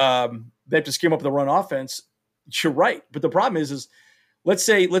 They have to scheme up the run offense. You're right. But the problem is let's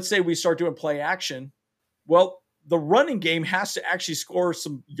say we start doing play action. Well, the running game has to actually score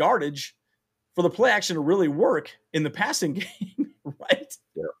some yardage for the play action to really work in the passing game, right?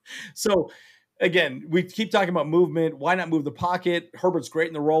 Yeah. So again, we keep talking about movement. Why not move the pocket? Herbert's great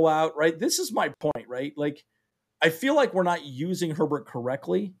in the rollout, right? This is my point, right? Like, I feel like we're not using Herbert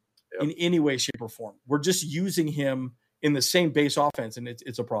correctly in any way, shape, or form. We're just using him in the same base offense, and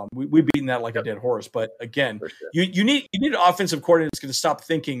it's a problem. We've beaten that like a dead horse. But again, For sure. you need an offensive coordinator that's going to stop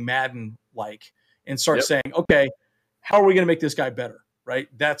thinking Madden like and start saying, okay, how are we going to make this guy better? Right?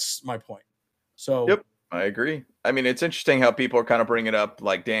 That's my point. So I agree. I mean, it's interesting how people are kind of bringing up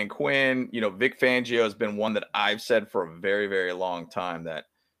like Dan Quinn. You know, Vic Fangio has been one that I've said for a very, very long time that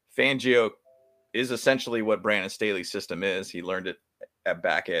Fangio is essentially what Brandon Staley's system is. He learned it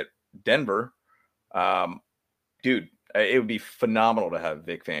back at Denver. Dude, it would be phenomenal to have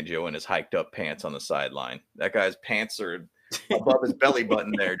Vic Fangio in his hiked up pants on the sideline. That guy's pants are above his belly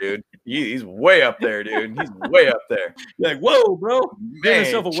button there, dude. He's way up there, dude. He's way up there. You're like, whoa, bro. Give Man,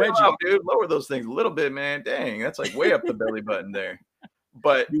 yourself a wedgie. out, dude. Lower those things a little bit, man. Dang, that's like way up the belly button there.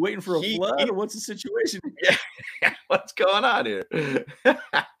 But you waiting for a flood or what's the situation? Yeah, what's going on here?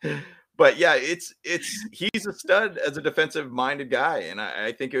 But yeah, he's a stud as a defensive minded guy. And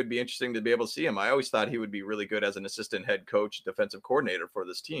I think it would be interesting to be able to see him. I always thought he would be really good as an assistant head coach, defensive coordinator for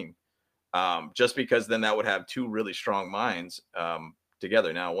this team. Just because then that would have two really strong minds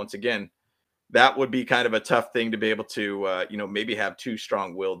together. Now, once again, that would be kind of a tough thing to be able to, maybe have two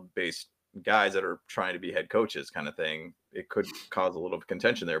strong-willed based guys that are trying to be head coaches kind of thing. It could cause a little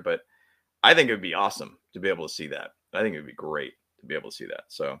contention there, but I think it would be awesome to be able to see that. I think it would be great to be able to see that.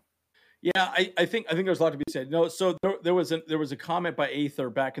 So, yeah, I think there's a lot to be said. No, so there was a comment by Aether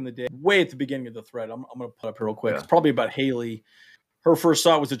back in the day, way at the beginning of the thread. I'm going to put up here real quick. Yeah. It's probably about Haley. Her first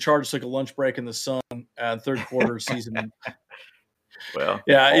thought was the Chargers took a lunch break in the sun third quarter season. Well,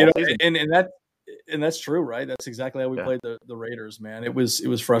 yeah, and that's true, right? That's exactly how we played the Raiders, man. It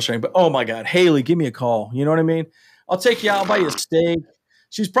was frustrating, but oh my God, Haley, give me a call. You know what I mean? I'll take you out, buy you a steak.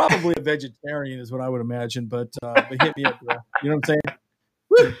 She's probably a vegetarian, is what I would imagine, but hit me up, bro. You know what I'm saying?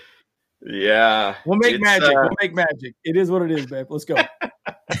 Woo! Yeah, we'll make magic. We'll make magic. It is what it is, babe. Let's go.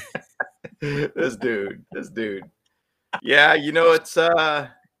 This dude. Yeah, it's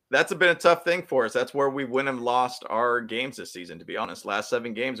that's been a tough thing for us. That's where we win and lost our games this season, to be honest. Last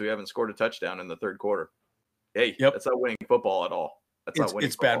 7 games, we haven't scored a touchdown in the third quarter. Hey, that's not winning football at all.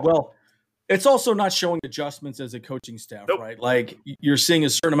 It's bad. Well, it's also not showing adjustments as a coaching staff, right? Like you're seeing a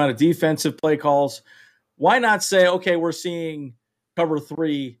certain amount of defensive play calls. Why not say, okay, we're seeing cover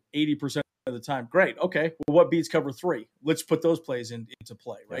 3 80% of the time. Great. Okay. Well, what beats cover 3? Let's put those plays into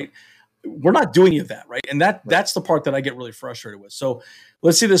play, right? We're not doing any of that, right? And that's the part that I get really frustrated with. So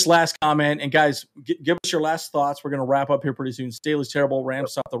let's see this last comment. And guys, give us your last thoughts. We're going to wrap up here pretty soon. Staley's terrible.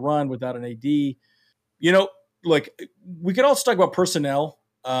 Rams stop the run without an AD. Like we could also talk about personnel.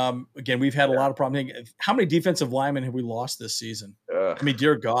 Again, we've had a lot of problems. How many defensive linemen have we lost this season? I mean,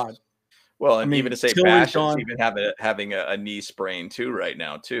 dear God. Well, and even to say Bash is even having a knee sprain too right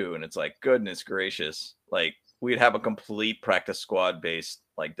now too. And it's like, goodness gracious. Like we'd have a complete practice squad based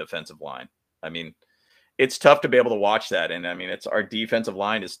like defensive line. I mean, it's tough to be able to watch that. And I mean, it's our defensive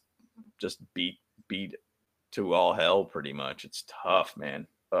line is just beat to all hell pretty much. It's tough, man.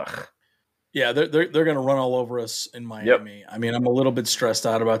 Ugh. Yeah, they're going to run all over us in Miami. Yep. I mean, I'm a little bit stressed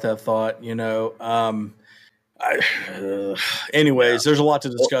out about that thought, anyways, there's a lot to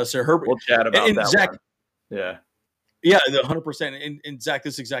discuss there. Herbert, we'll chat about that. Zach, one. Yeah, 100%. And Zach,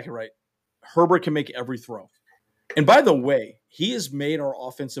 this is exactly right. Herbert can make every throw. And by the way, he has made our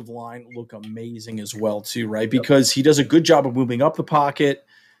offensive line look amazing as well, too, right? Because he does a good job of moving up the pocket,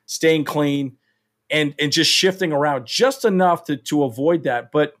 staying clean, and just shifting around just enough to avoid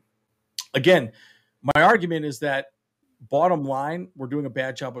that. But again, my argument is that bottom line, we're doing a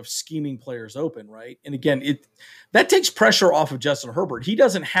bad job of scheming players open, right? And again, that takes pressure off of Justin Herbert. He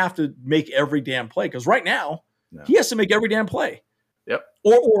doesn't have to make every damn play because right now he has to make every damn play. Yep.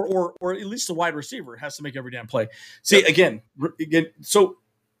 Or at least the wide receiver has to make every damn play. See, again, so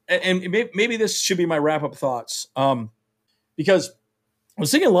and maybe this should be my wrap up thoughts, because I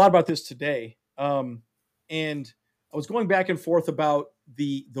was thinking a lot about this today, and I was going back and forth about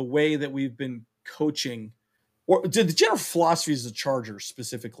the way that we've been coaching, or the general philosophies of the Chargers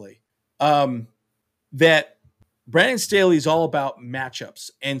specifically, that Brandon Staley is all about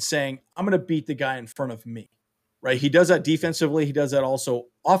matchups and saying, I'm going to beat the guy in front of me, right? He does that defensively. He does that also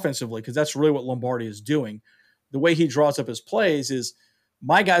offensively, because that's really what Lombardi is doing. The way he draws up his plays is,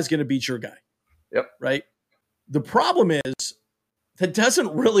 my guy's going to beat your guy. Yep. Right? The problem is that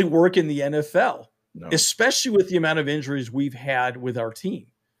doesn't really work in the NFL, especially with the amount of injuries we've had with our team.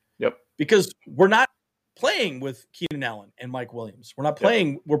 Yep. Because we're not playing with Keenan Allen and Mike Williams. We're not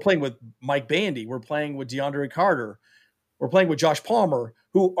playing. We're playing with Mike Bandy. We're playing with DeAndre Carter. We're playing with Josh Palmer,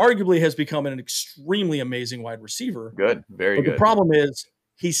 who arguably has become an extremely amazing wide receiver. Good. Very good. The problem is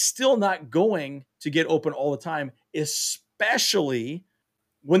he's still not going to get open all the time, especially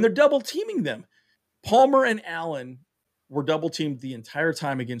when they're double teaming them. Palmer and Allen were double teamed the entire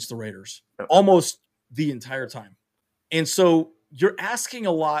time against the Raiders, Yep. almost the entire time. And so you're asking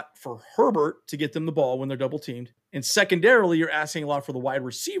a lot for Herbert to get them the ball when they're double teamed. And secondarily, you're asking a lot for the wide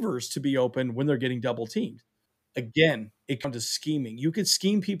receivers to be open when they're getting double teamed. Again, it comes to scheming. You could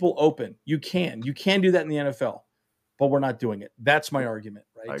scheme people open. You can do that in the NFL, but we're not doing it. That's my argument,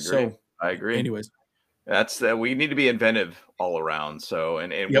 right? I agree. So, I agree. Anyways, that's we need to be inventive all around. So,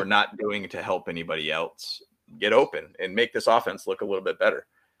 and we're not doing it to help anybody else get open and make this offense look a little bit better.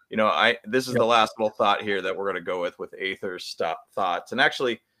 This is the last little thought here that we're going to go with Aether's thoughts. And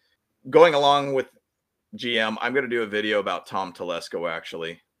actually, going along with GM, I'm going to do a video about Tom Telesco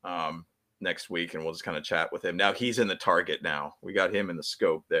actually next week, and we'll just kind of chat with him. Now he's in the target now. We got him in the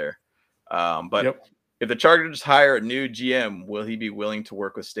scope there. But if the Chargers hire a new GM, will he be willing to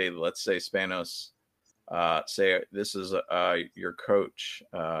work with Staley? Let's say Spanos say, this is your coach.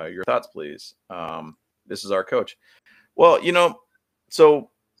 Your thoughts, please. This is our coach. Well, so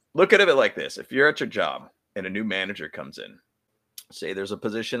look at it like this. If you're at your job and a new manager comes in, say there's a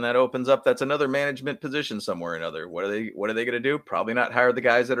position that opens up that's another management position somewhere or another. What are they going to do? Probably not hire the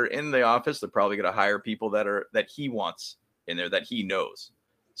guys that are in the office. They're probably going to hire people that he wants in there, that he knows.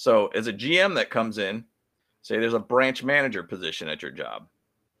 So as a GM that comes in, say there's a branch manager position at your job.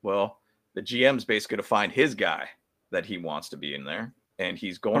 Well, the GM's basically going to find his guy that he wants to be in there, and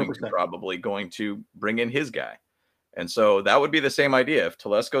he's probably going to bring in his guy. And so that would be the same idea. If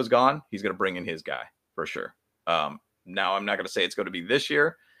Telesco's gone, he's going to bring in his guy for sure. Now, I'm not going to say it's going to be this year.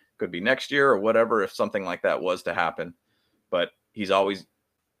 It could be next year or whatever if something like that was to happen. But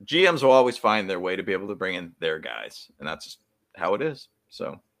GMs will always find their way to be able to bring in their guys. And that's how it is.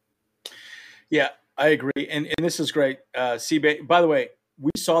 So, yeah, I agree. And this is great. By the way,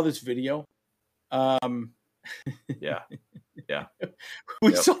 we saw this video. Yeah.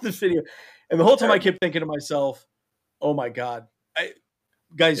 We saw this video. And the whole time I kept thinking to myself, oh my God.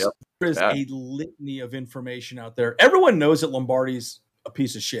 Guys, there is a litany of information out there. Everyone knows that Lombardi's a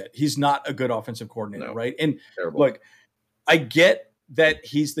piece of shit. He's not a good offensive coordinator, right? And look, I get that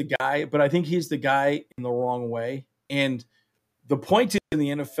he's the guy, but I think he's the guy in the wrong way. And the point is, in the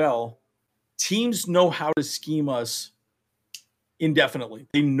NFL, teams know how to scheme us indefinitely.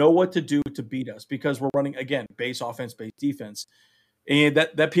 They know what to do to beat us because we're running, again, base offense, base defense. And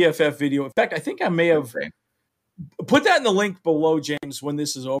that PFF video, in fact, I think I may have put that in the link below, James, when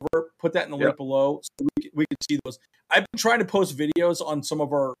this is over. Put that in the link below so we can see those. I've been trying to post videos on some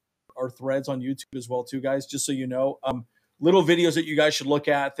of our threads on YouTube as well, too, guys, just so you know. Little videos that you guys should look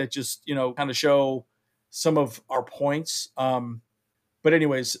at that just, kind of show some of our points. But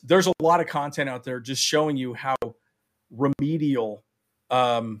anyways, there's a lot of content out there just showing you how remedial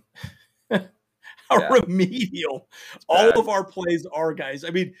remedial all of our plays are, guys.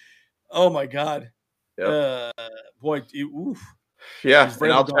 I mean, oh my God. Boy, oof. Yeah,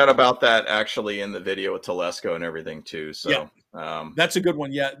 and I'll chat about that actually in the video with Telesco and everything too. So that's a good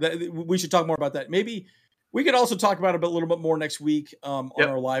one. Yeah, we should talk more about that. Maybe we could also talk about it a little bit more next week on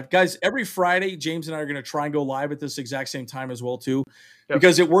our live. Guys, every Friday, James and I are going to try and go live at this exact same time as well too,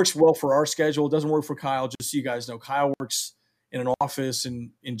 because it works well for our schedule. It doesn't work for Kyle, just so you guys know. Kyle works in an office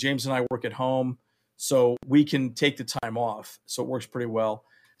and James and I work at home, so we can take the time off. So it works pretty well.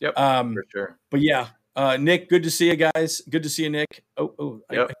 Yep, for sure. But yeah. Nick, good to see you guys. Good to see you, Nick. I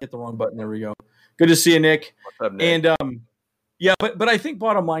hit the wrong button. There we go. Good to see you, Nick. What's up, Nick? And but I think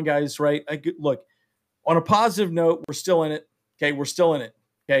bottom line, guys, right? Look, on a positive note, we're still in it. Okay, we're still in it.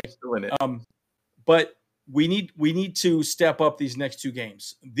 Okay, still in it. But we need to step up these next two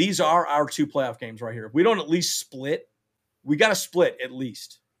games. These are our two playoff games right here. If we don't at least split, we got to split at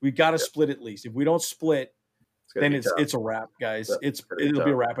least. We got to split at least. If we don't split, then it's a wrap, guys. It'll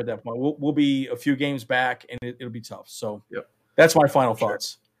be a wrap at that point. We'll be a few games back, and it'll be tough. So that's my final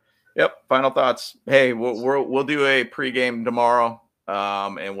thoughts. Yep, final thoughts. Hey, we'll do a pregame tomorrow,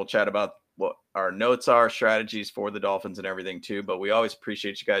 and we'll chat about what our notes are, strategies for the Dolphins, and everything too. But we always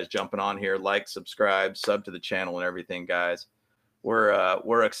appreciate you guys jumping on here, like, subscribe, sub to the channel, and everything, guys.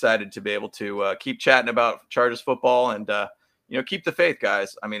 We're excited to be able to keep chatting about Chargers football and. Keep the faith,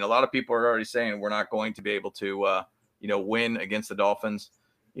 guys. I mean, a lot of people are already saying we're not going to be able to, win against the Dolphins.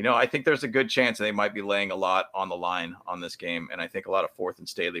 I think there's a good chance they might be laying a lot on the line on this game. And I think a lot of 4th and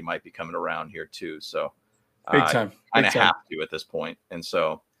Staley might be coming around here too. So big time. Kind of have to at this point. And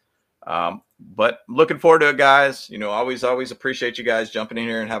so, but looking forward to it, guys. Always appreciate you guys jumping in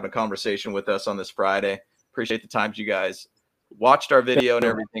here and having a conversation with us on this Friday. Appreciate the times you guys watched our video and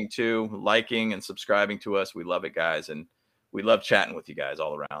everything too, liking and subscribing to us. We love it, guys. And we love chatting with you guys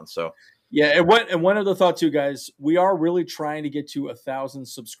all around. So yeah, and one other thought too, guys. We are really trying to get to 1,000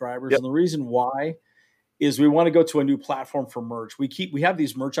 subscribers, and the reason why is we want to go to a new platform for merch. We have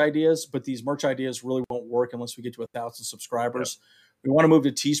these merch ideas, but these merch ideas really won't work unless we get to 1,000 subscribers. Yep. We want to move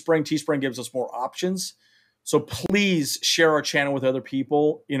to Teespring. Teespring gives us more options. So please share our channel with other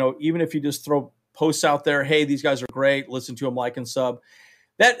people. Even if you just throw posts out there, hey, these guys are great, listen to them, like and sub.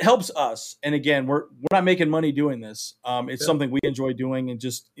 That helps us. And again, we're not making money doing this. It's something we enjoy doing and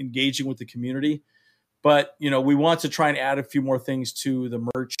just engaging with the community. But, we want to try and add a few more things to the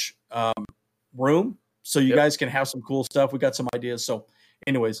merch room so you guys can have some cool stuff. We got some ideas. So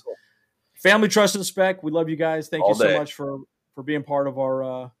anyways, family, trust, and respect. We love you guys. Thank you so much for being part of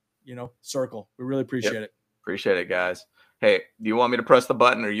our, circle. We really appreciate it. Appreciate it, guys. Hey, do you want me to press the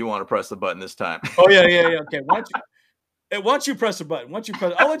button or you want to press the button this time? Oh, yeah. Okay. Once you press the button,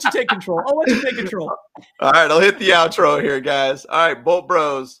 I'll let you take control. All right. I'll hit the outro here, guys. All right. Bolt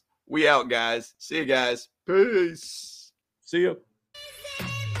Bros. We out, guys. See you guys. Peace. See you.